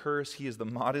of the curse. He is the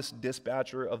modest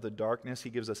dispatcher of the darkness. He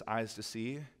gives us eyes to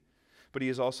see. But he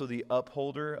is also the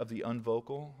upholder of the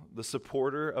unvocal, the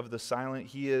supporter of the silent.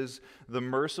 He is the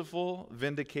merciful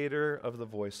vindicator of the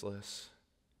voiceless.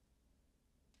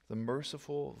 The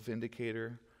merciful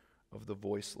vindicator of the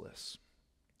voiceless.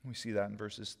 We see that in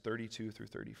verses 32 through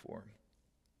 34.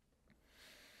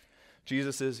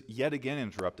 Jesus is yet again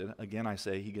interrupted. Again, I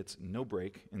say he gets no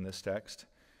break in this text.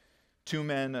 Two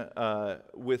men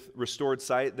with restored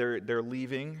sight, they're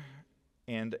leaving,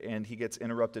 and he gets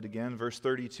interrupted again. Verse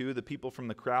 32, the people from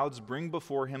the crowds bring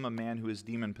before him a man who is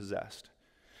demon-possessed.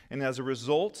 And as a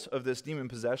result of this demon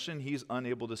possession, he's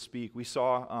unable to speak. We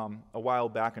saw a while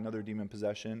back another demon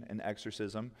possession, an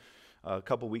exorcism, a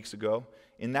couple weeks ago.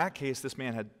 In that case, this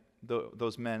man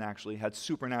those men actually had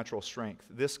supernatural strength.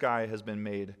 This guy has been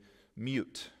made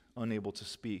mute, unable to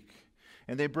speak.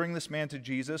 And they bring this man to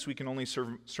Jesus. We can only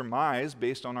surmise,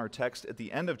 based on our text at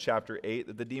the end of chapter 8,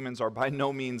 that the demons are by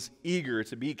no means eager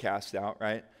to be cast out,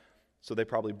 right? So they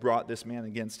probably brought this man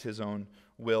against his own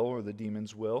will, or the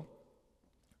demon's will.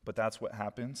 But that's what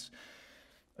happens.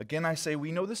 Again, I say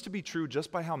we know this to be true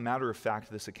just by how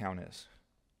matter-of-fact this account is.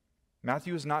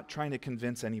 Matthew is not trying to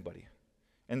convince anybody.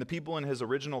 And the people in his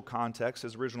original context,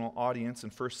 his original audience in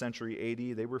 1st century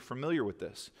AD, they were familiar with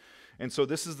this. And so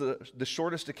this is the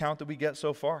shortest account that we get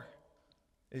so far.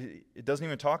 It doesn't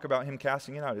even talk about him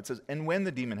casting it out. It says, and when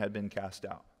the demon had been cast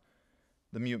out,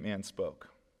 the mute man spoke.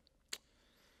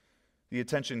 The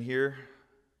attention here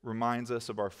reminds us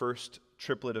of our first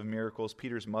triplet of miracles.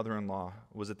 Peter's mother-in-law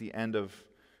was at the end of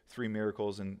 3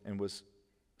 miracles and was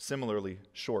similarly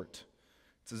short.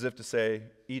 It's as if to say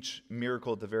each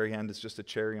miracle at the very end is just a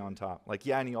cherry on top. Like,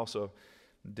 yeah, and he also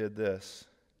did this.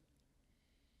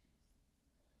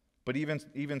 But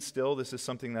even still, this is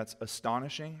something that's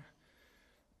astonishing.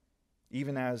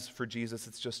 Even as for Jesus,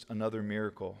 it's just another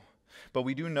miracle. But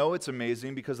we do know it's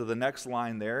amazing because of the next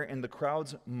line there, and the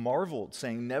crowds marveled,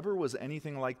 saying, never was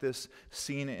anything like this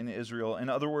seen in Israel. In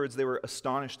other words, they were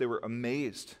astonished, they were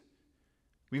amazed.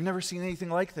 We've never seen anything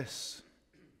like this.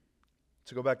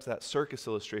 To go back to that circus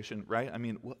illustration, right? I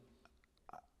mean,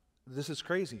 this is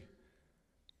crazy.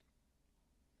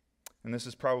 And this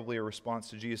is probably a response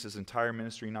to Jesus' entire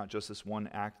ministry, not just this one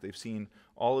act. They've seen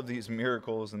all of these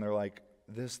miracles, and they're like,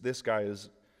 this guy is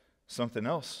something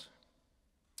else.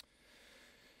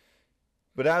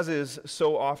 But as is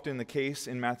so often the case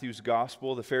in Matthew's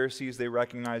gospel, the Pharisees, they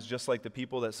recognize, just like the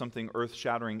people, that something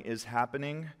earth-shattering is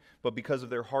happening. But because of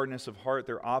their hardness of heart,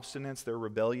 their obstinance, their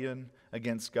rebellion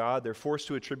against God, they're forced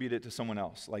to attribute it to someone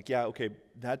else. Like, yeah, okay,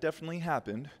 that definitely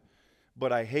happened,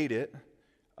 but I hate it,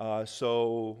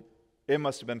 so it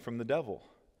must have been from the devil.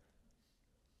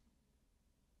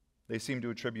 They seem to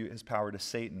attribute his power to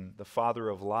Satan, the father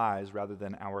of lies, rather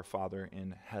than our Father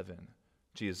in heaven,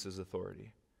 Jesus'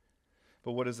 authority.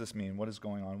 But what does this mean? What is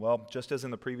going on? Well, just as in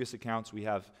the previous accounts, we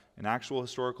have an actual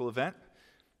historical event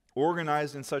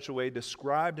organized in such a way,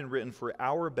 described and written for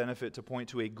our benefit to point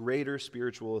to a greater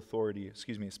spiritual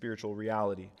spiritual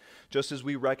reality. Just as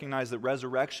we recognize that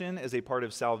resurrection is a part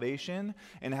of salvation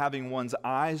and having one's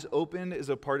eyes opened is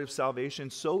a part of salvation,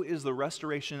 so is the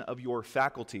restoration of your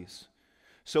faculties.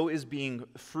 So is being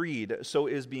freed. So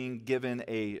is being given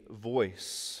a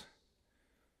voice.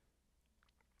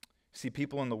 See,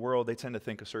 people in the world, they tend to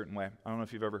think a certain way. I don't know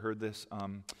if you've ever heard this.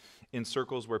 In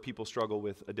circles where people struggle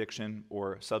with addiction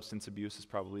or substance abuse is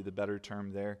probably the better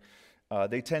term there.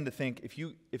 They tend to think if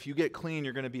you get clean,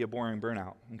 you're going to be a boring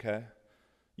burnout, okay?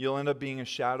 You'll end up being a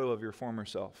shadow of your former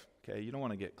self, okay? You don't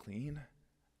want to get clean.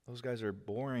 Those guys are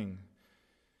boring.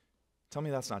 Tell me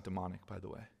that's not demonic, by the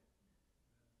way.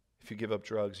 If you give up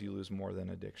drugs, you lose more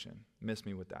than addiction. Miss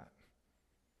me with that.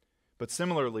 But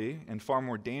similarly, and far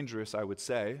more dangerous, I would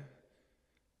say,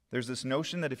 there's this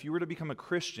notion that if you were to become a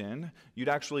Christian, you'd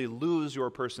actually lose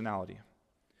your personality.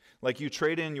 Like you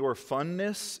trade in your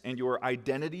funness and your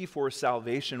identity for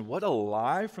salvation. What a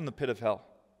lie from the pit of hell.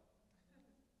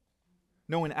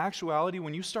 No, in actuality,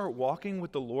 when you start walking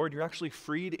with the Lord, you're actually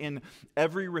freed in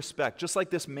every respect. Just like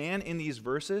this man in these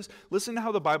verses, listen to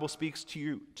how the Bible speaks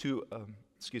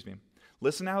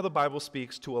Listen to how the Bible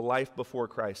speaks to a life before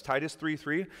Christ. Titus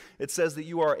 3:3, it says that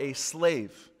you are a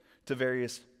slave to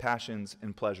various passions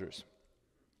and pleasures.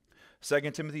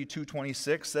 2 Timothy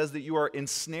 2:26 says that you are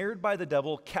ensnared by the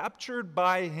devil, captured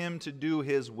by him to do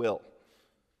his will.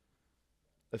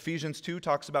 Ephesians 2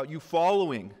 talks about you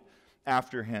following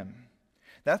after him.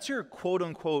 That's your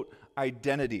quote-unquote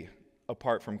identity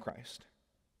apart from Christ.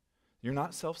 You're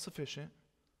not self-sufficient.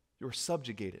 You're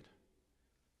subjugated.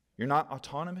 You're not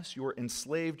autonomous. You're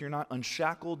enslaved. You're not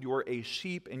unshackled. You're a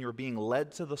sheep, and you're being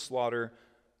led to the slaughter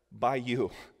by you,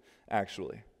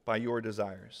 actually, by your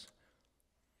desires.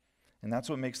 And that's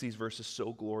what makes these verses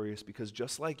so glorious, because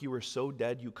just like you were so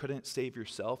dead you couldn't save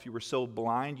yourself, you were so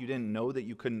blind you didn't know that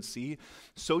you couldn't see,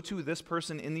 so too this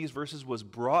person in these verses was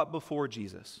brought before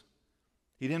Jesus.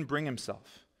 He didn't bring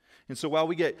himself. And so while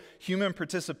we get human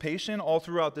participation all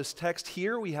throughout this text,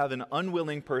 here we have an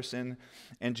unwilling person,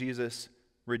 and Jesus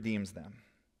redeems them,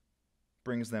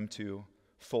 brings them to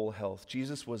full health.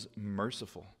 Jesus was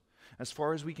merciful. As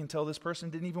far as we can tell, this person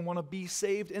didn't even want to be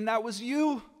saved, and that was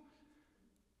you.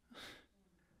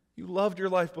 You loved your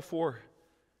life before.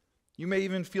 You may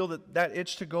even feel that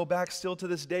itch to go back still to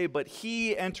this day, but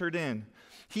he entered in.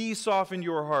 He softened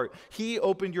your heart. He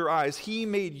opened your eyes. He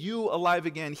made you alive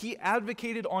again. He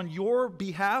advocated on your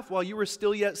behalf while you were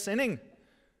still yet sinning.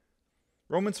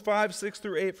 Romans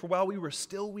 5:6-8, for while we were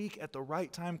still weak, at the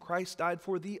right time Christ died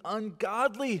for the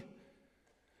ungodly.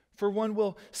 For one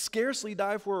will scarcely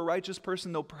die for a righteous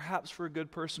person, though perhaps for a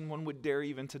good person one would dare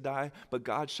even to die. But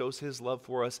God shows his love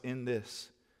for us in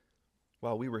this.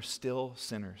 While we were still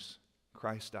sinners,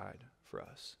 Christ died for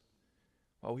us.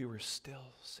 While we were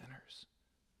still sinners,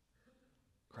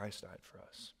 Christ died for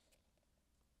us.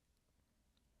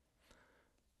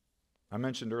 I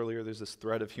mentioned earlier there's this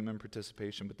thread of human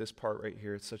participation, but this part right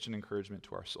here, it's such an encouragement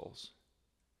to our souls.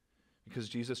 because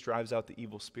Jesus drives out the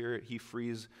evil spirit. He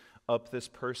frees up this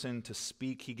person to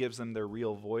speak. He gives them their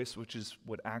real voice, which is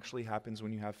what actually happens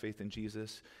when you have faith in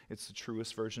Jesus. It's the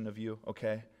truest version of you,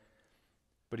 okay?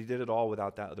 But he did it all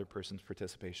without that other person's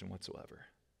participation whatsoever.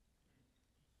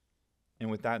 And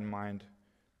with that in mind,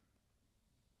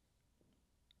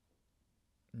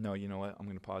 no, you know what? I'm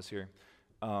going to pause here.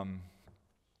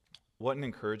 What an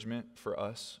encouragement for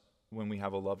us when we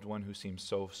have a loved one who seems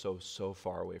so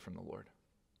far away from the Lord.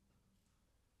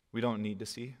 We don't need to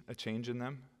see a change in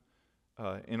them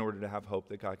in order to have hope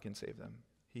that God can save them.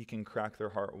 He can crack their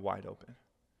heart wide open.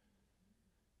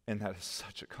 And that is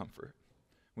such a comfort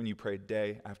when you pray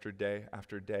day after day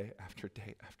after day after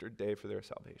day after day for their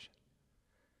salvation.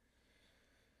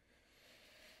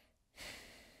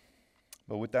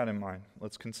 But with that in mind,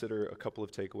 let's consider a couple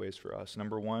of takeaways for us.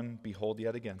 Number one, behold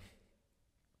yet again.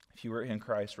 If you are in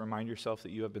Christ, remind yourself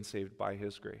that you have been saved by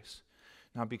his grace.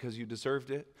 Not because you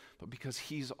deserved it, but because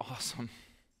he's awesome.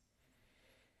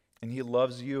 And he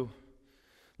loves you.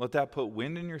 Let that put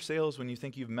wind in your sails when you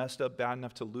think you've messed up bad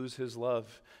enough to lose his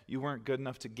love. You weren't good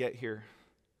enough to get here.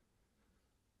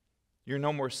 You're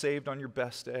no more saved on your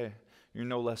best day. You're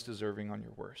no less deserving on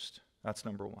your worst. That's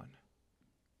number one.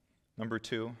 Number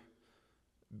two,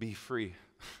 be free.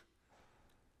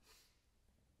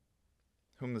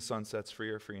 Whom the Son sets free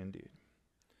are free indeed.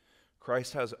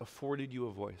 Christ has afforded you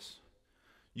a voice.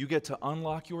 You get to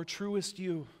unlock your truest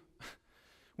you,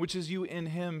 which is you in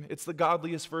him. It's the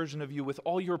godliest version of you with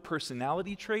all your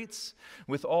personality traits,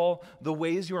 with all the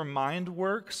ways your mind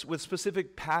works, with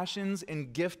specific passions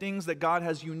and giftings that God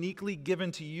has uniquely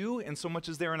given to you, in so much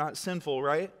as they are not sinful,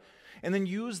 right? And then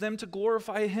use them to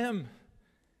glorify him.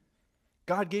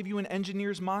 God gave you an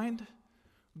engineer's mind.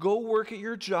 Go work at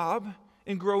your job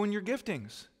and grow in your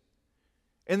giftings.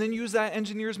 And then use that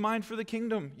engineer's mind for the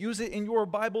kingdom. Use it in your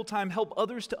Bible time. Help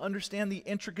others to understand the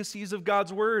intricacies of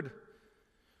God's word.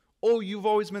 Oh, you've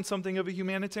always been something of a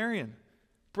humanitarian.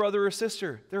 Brother or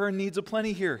sister, there are needs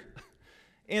aplenty here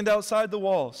and outside the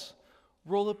walls.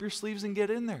 Roll up your sleeves and get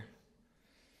in there.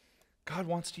 God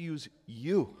wants to use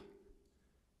you.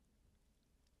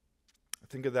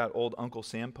 Think of that old Uncle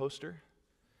Sam poster.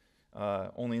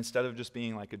 Only instead of just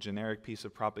being like a generic piece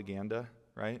of propaganda,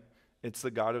 right? It's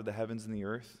the God of the heavens and the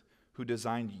earth who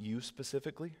designed you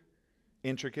specifically,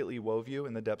 intricately wove you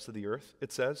in the depths of the earth,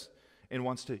 it says, and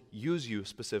wants to use you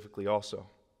specifically also.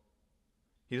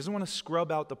 He doesn't want to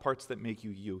scrub out the parts that make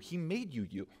you you. He made you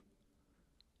you.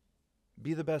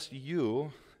 Be the best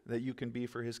you that you can be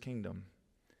for his kingdom.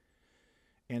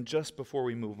 And just before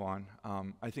we move on,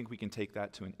 I think we can take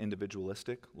that to an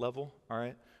individualistic level, all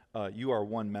right? You are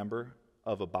one member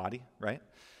of a body, right?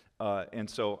 And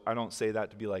so I don't say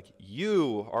that to be like,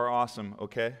 you are awesome,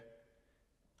 okay?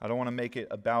 I don't want to make it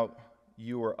about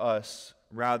you or us.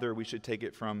 Rather, we should take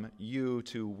it from you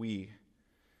to we.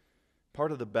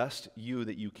 Part of the best you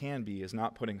that you can be is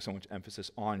not putting so much emphasis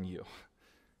on you.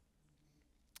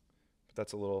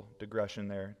 That's a little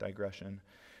digression.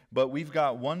 But we've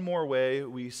got one more way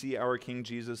we see our King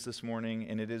Jesus this morning,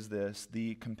 and it is this: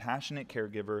 the compassionate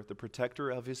caregiver, the protector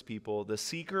of his people, the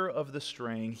seeker of the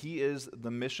straying. He is the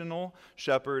missional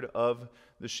shepherd of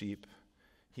the sheep.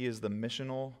 He is the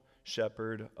missional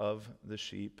shepherd of the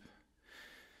sheep.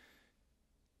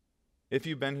 If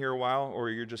you've been here a while, or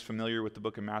you're just familiar with the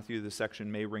book of Matthew, this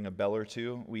section may ring a bell or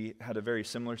two. We had a very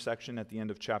similar section at the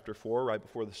end of chapter 4, right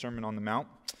before the Sermon on the Mount.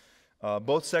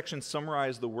 Both sections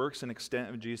summarize the works and extent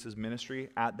of Jesus' ministry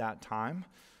at that time.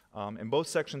 And both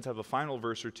sections have a final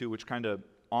verse or two which kind of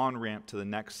on-ramp to the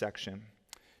next section.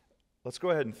 Let's go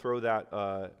ahead and throw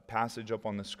that passage up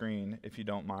on the screen, if you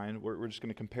don't mind. We're just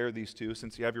going to compare these two.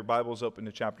 Since you have your Bibles open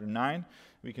to chapter 9,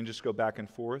 we can just go back and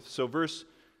forth. So verse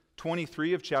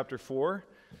 23 of chapter 4,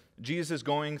 Jesus is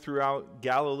going throughout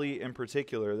Galilee in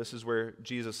particular. This is where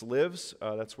Jesus lives.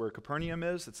 That's where Capernaum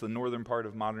is. It's the northern part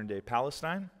of modern-day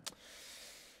Palestine.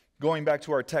 Going back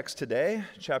to our text today,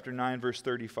 chapter 9, verse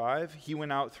 35, he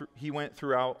went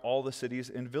throughout all the cities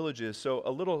and villages. So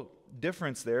a little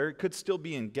difference there. It could still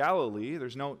be in Galilee.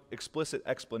 There's no explicit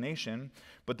explanation.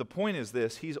 But the point is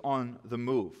this: he's on the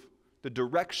move. The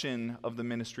direction of the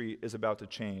ministry is about to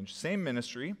change. Same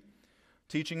ministry,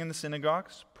 teaching in the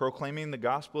synagogues, proclaiming the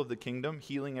gospel of the kingdom,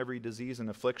 healing every disease and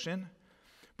affliction.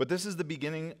 But this is the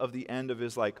beginning of the end of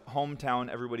his hometown,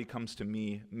 everybody comes to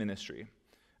me ministry.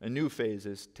 A new phase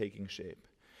is taking shape.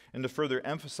 And to further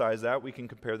emphasize that, we can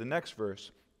compare the next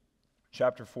verse.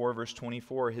 Chapter 4, verse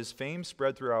 24, his fame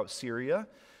spread throughout Syria,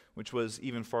 which was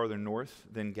even farther north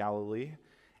than Galilee.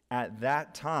 At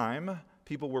that time,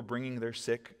 people were bringing their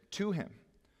sick to him.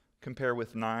 Compare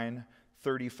with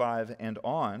 9:35 and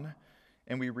on,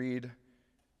 and we read,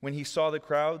 When he saw the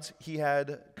crowds, he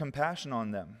had compassion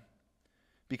on them,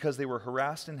 because they were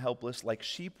harassed and helpless, like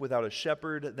sheep without a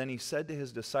shepherd. Then he said to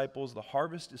his disciples, "The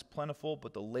harvest is plentiful,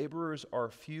 but the laborers are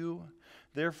few.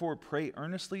 Therefore pray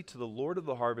earnestly to the Lord of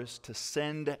the harvest to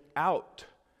send out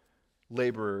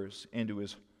laborers into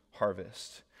his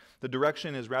harvest." The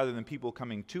direction is, rather than people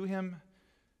coming to him,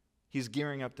 he's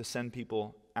gearing up to send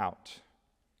people out.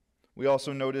 We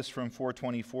also notice from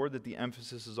 424 that the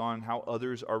emphasis is on how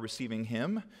others are receiving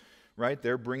him, right?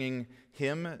 They're bringing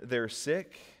him their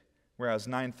sick. Whereas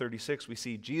 9:36, we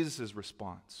see Jesus'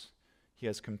 response. He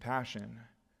has compassion.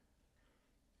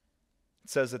 It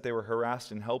says that they were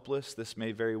harassed and helpless. This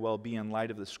may very well be in light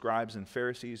of the scribes and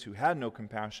Pharisees who had no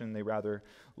compassion. They rather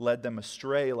led them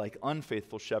astray like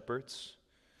unfaithful shepherds.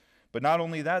 But not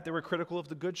only that, they were critical of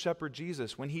the good shepherd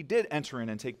Jesus when he did enter in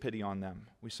and take pity on them.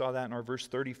 We saw that in our verse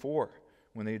 34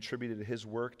 when they attributed his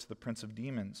work to the prince of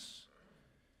demons.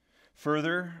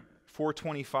 Further,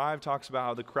 425 talks about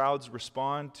how the crowds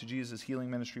respond to Jesus' healing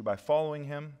ministry by following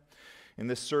him. And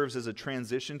this serves as a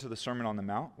transition to the Sermon on the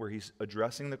Mount where he's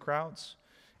addressing the crowds.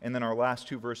 And then our last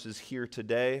two verses here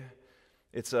today,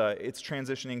 it's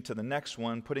transitioning to the next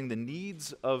one, putting the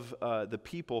needs of the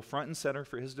people front and center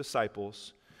for his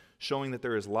disciples, showing that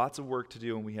there is lots of work to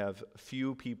do and we have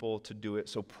few people to do it.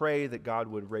 So pray that God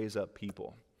would raise up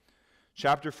people.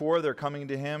 Chapter 4, they're coming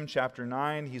to him. Chapter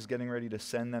 9, he's getting ready to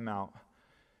send them out.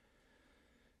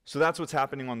 So that's what's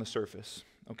happening on the surface,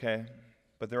 okay?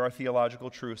 But there are theological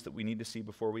truths that we need to see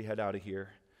before we head out of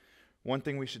here. One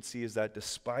thing we should see is that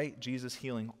despite Jesus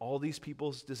healing all these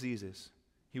people's diseases,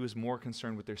 he was more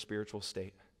concerned with their spiritual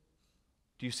state.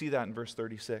 Do you see that in verse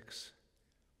 36?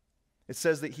 It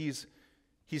says that he's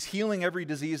healing every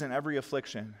disease and every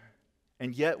affliction,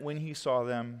 and yet when he saw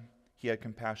them, he had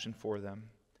compassion for them.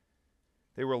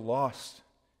 They were lost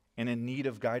and in need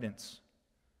of guidance.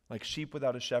 Like sheep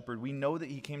without a shepherd. We know that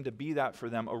he came to be that for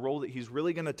them, a role that he's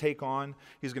really going to take on,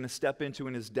 he's going to step into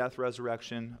in his death,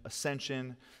 resurrection,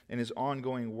 ascension, and his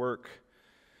ongoing work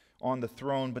on the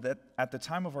throne. But at the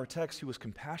time of our text, he was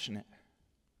compassionate.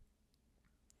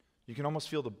 You can almost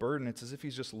feel the burden. It's as if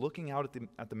he's just looking out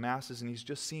at the masses and he's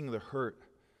just seeing the hurt.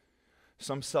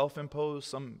 Some self-imposed,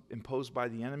 some imposed by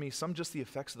the enemy, some just the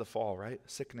effects of the fall, right?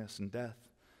 Sickness and death.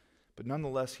 But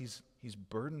nonetheless, he's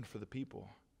burdened for the people.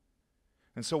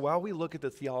 And so while we look at the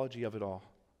theology of it all,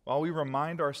 while we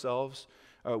remind ourselves,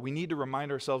 we need to remind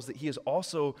ourselves that he is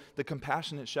also the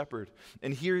compassionate shepherd.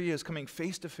 And here he is coming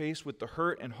face to face with the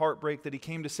hurt and heartbreak that he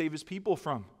came to save his people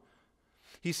from.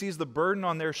 He sees the burden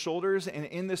on their shoulders, and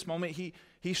in this moment,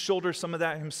 he shoulders some of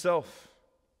that himself.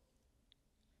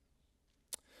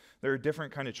 There are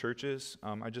different kind of churches.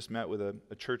 I just met with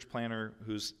a church planner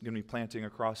who's going to be planting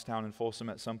across town in Folsom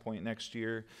at some point next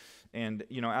year. And,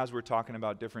 as we're talking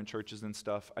about different churches and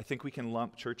stuff, I think we can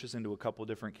lump churches into a couple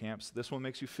different camps. This one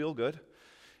makes you feel good,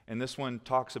 and this one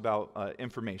talks about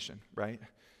information, right?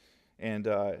 And,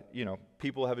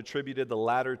 people have attributed the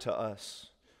latter to us.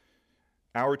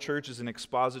 Our church is an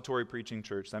expository preaching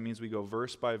church. That means we go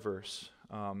verse by verse.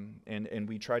 And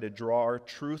we try to draw our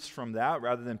truths from that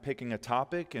rather than picking a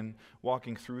topic and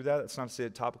walking through that. That's not to say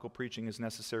that topical preaching is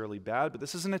necessarily bad, but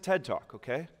this isn't a TED Talk,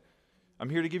 okay? I'm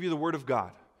here to give you the Word of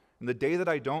God. And the day that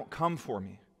I don't, come for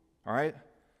me, all right?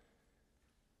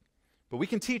 But we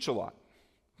can teach a lot,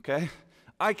 okay?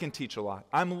 I can teach a lot.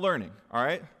 I'm learning, all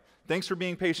right? Thanks for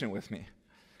being patient with me.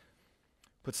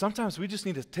 But sometimes we just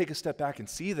need to take a step back and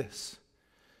see this.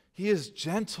 He is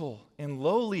gentle and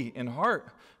lowly in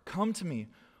heart. Come to me,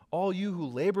 all you who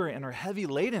labor and are heavy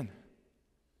laden.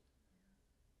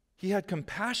 He had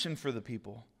compassion for the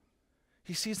people.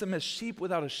 He sees them as sheep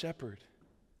without a shepherd.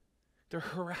 They're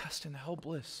harassed and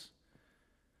helpless.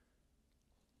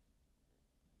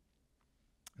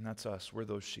 And that's us. We're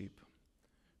those sheep.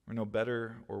 We're no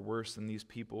better or worse than these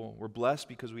people. We're blessed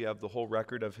because we have the whole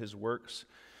record of his works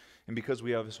and because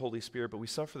we have his Holy Spirit, but we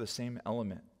suffer the same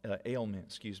ailment, and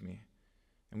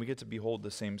we get to behold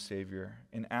the same Savior.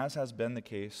 And as has been the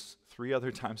case 3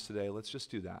 other times today, let's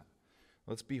just do that.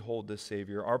 Let's behold this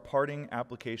Savior. Our parting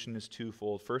application is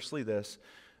twofold. Firstly, this: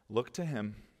 look to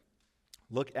him,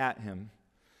 look at him,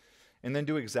 and then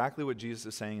do exactly what Jesus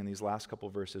is saying in these last couple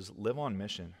verses. Live on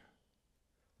mission.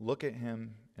 Look at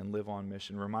him and live on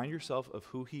mission. Remind yourself of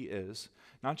who he is,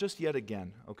 not just yet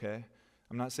again, okay?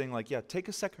 I'm not saying take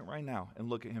a second right now and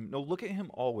look at him. No, look at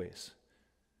him always.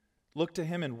 Look to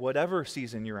him in whatever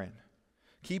season you're in.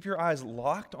 Keep your eyes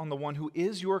locked on the one who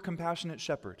is your compassionate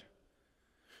shepherd,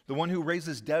 the one who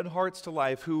raises dead hearts to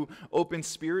life, who opens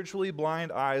spiritually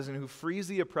blind eyes, and who frees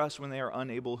the oppressed when they are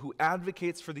unable, who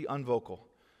advocates for the unvocal,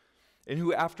 and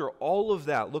who, after all of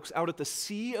that, looks out at the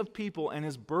sea of people and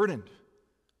is burdened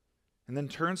and then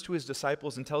turns to his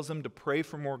disciples and tells them to pray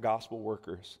for more gospel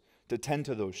workers to tend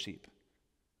to those sheep.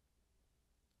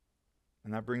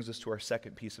 And that brings us to our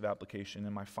second piece of application.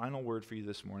 And my final word for you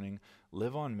this morning: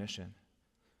 live on mission.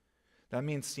 That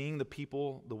means seeing the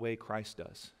people the way Christ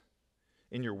does.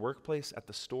 In your workplace, at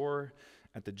the store,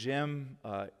 at the gym,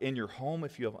 in your home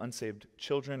if you have unsaved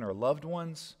children or loved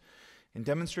ones, and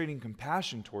demonstrating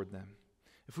compassion toward them.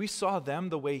 If we saw them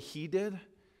the way he did,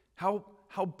 how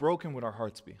broken would our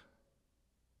hearts be?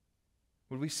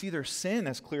 Would we see their sin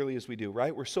as clearly as we do,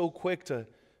 right? We're so quick to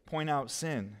point out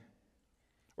sin.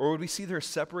 Or would we see their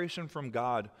separation from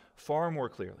God far more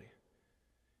clearly?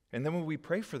 And then would we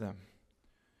pray for them,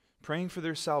 praying for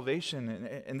their salvation?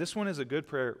 And this one is a good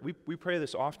prayer. We pray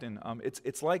this often.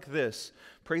 It's like this: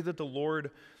 pray that the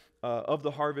Lord of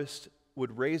the harvest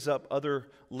would raise up other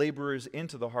laborers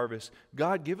into the harvest.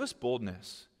 God, give us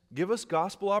boldness. Give us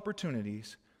gospel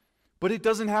opportunities, but it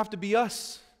doesn't have to be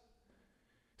us.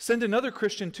 Send another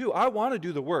Christian too. I want to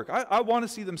do the work. I want to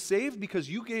see them saved because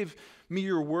you gave me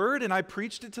your word and I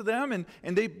preached it to them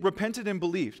and they repented and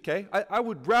believed, okay? I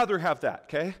would rather have that,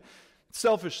 okay?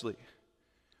 Selfishly.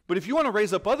 But if you want to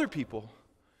raise up other people,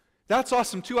 that's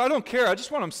awesome too. I don't care. I just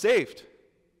want them saved.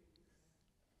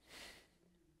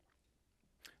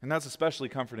 And that's especially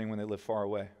comforting when they live far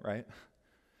away, right?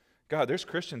 God, there's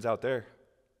Christians out there.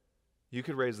 You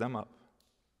could raise them up.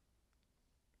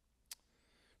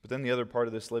 But then the other part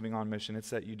of this living on mission, it's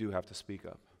that you do have to speak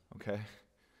up, okay?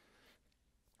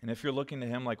 And if you're looking to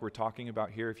him like we're talking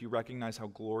about here, if you recognize how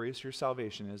glorious your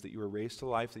salvation is, that you were raised to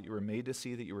life, that you were made to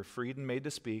see, that you were freed and made to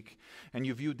speak, and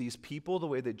you viewed these people the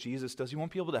way that Jesus does, you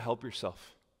won't be able to help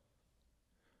yourself.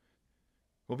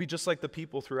 We'll be just like the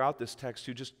people throughout this text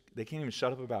who they can't even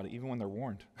shut up about it, even when they're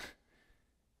warned.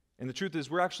 And the truth is,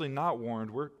 we're actually not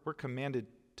warned. We're commanded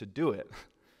to do it.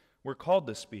 We're called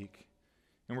to speak.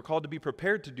 And we're called to be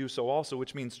prepared to do so also,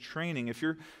 which means training. If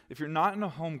you're not in a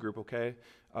home group, okay,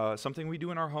 something we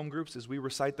do in our home groups is we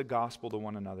recite the gospel to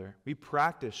one another. We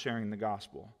practice sharing the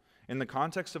gospel in the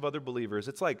context of other believers.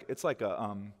 It's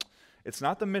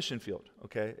not the mission field,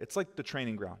 okay? It's like the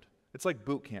training ground. It's like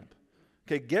boot camp.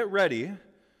 Okay, get ready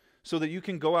so that you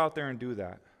can go out there and do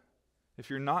that. If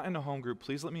you're not in a home group,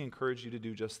 please let me encourage you to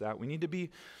do just that. We need to be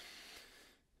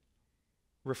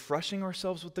refreshing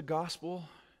ourselves with the gospel.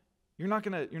 You're not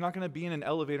gonna be in an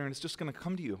elevator and it's just gonna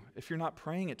come to you if you're not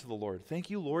praying it to the Lord.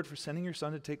 Thank you, Lord, for sending your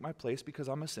son to take my place because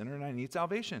I'm a sinner and I need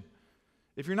salvation.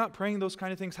 If you're not praying those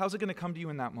kind of things, how's it gonna come to you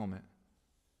in that moment?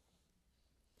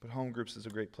 But home groups is a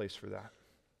great place for that.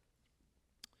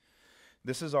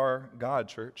 This is our God,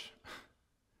 church.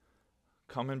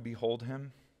 Come and behold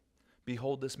him.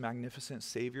 Behold this magnificent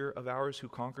Savior of ours who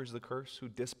conquers the curse, who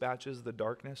dispatches the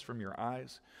darkness from your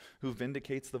eyes, who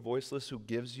vindicates the voiceless, who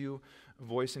gives you a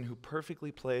voice, and who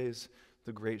perfectly plays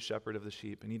the great shepherd of the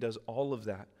sheep. And he does all of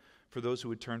that for those who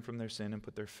would turn from their sin and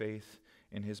put their faith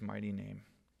in his mighty name.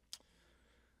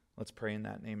 Let's pray in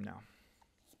that name now.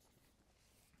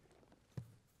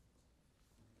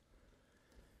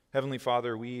 Heavenly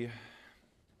Father,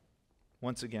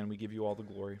 once again, we give you all the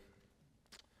glory.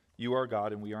 You are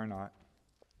God and we are not.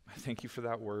 I thank you for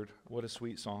that word. What a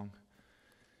sweet song.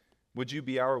 Would you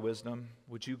be our wisdom?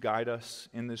 Would you guide us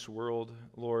in this world,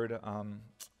 Lord? On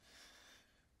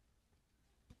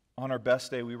our best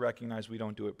day, we recognize we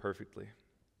don't do it perfectly.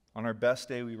 On our best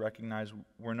day, we recognize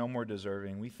we're no more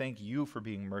deserving. We thank you for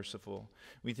being merciful.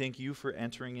 We thank you for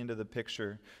entering into the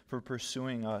picture, for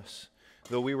pursuing us.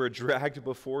 Though we were dragged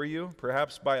before you,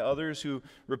 perhaps by others who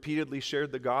repeatedly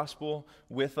shared the gospel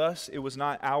with us, it was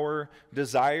not our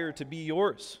desire to be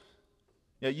yours.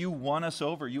 Yet you won us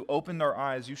over. You opened our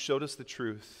eyes. You showed us the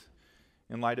truth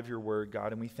in light of your word,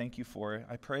 God, and we thank you for it.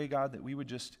 I pray, God, that we would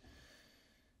just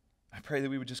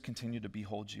continue to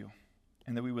behold you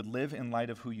and that we would live in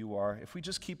light of who you are. If we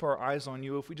just keep our eyes on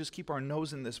you, if we just keep our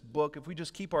nose in this book, if we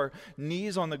just keep our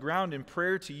knees on the ground in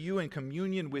prayer to you and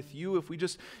communion with you, if we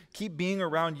just keep being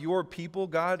around your people,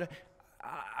 God,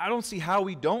 I don't see how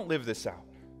we don't live this out.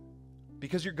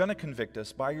 Because you're going to convict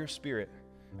us by your Spirit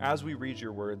as we read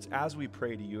your words, as we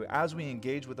pray to you, as we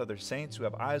engage with other saints who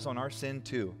have eyes on our sin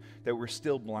too, that we're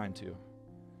still blind to.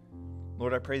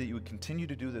 Lord, I pray that you would continue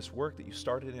to do this work that you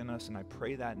started in us, and I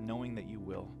pray that knowing that you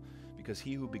will. Because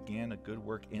he who began a good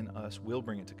work in us will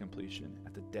bring it to completion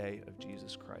at the day of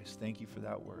Jesus Christ. Thank you for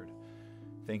that word.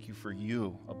 Thank you for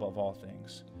you above all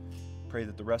things. Pray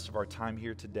that the rest of our time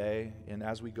here today and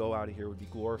as we go out of here would be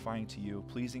glorifying to you,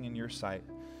 pleasing in your sight,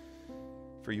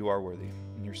 for you are worthy.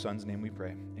 In your Son's name we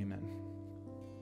pray. Amen.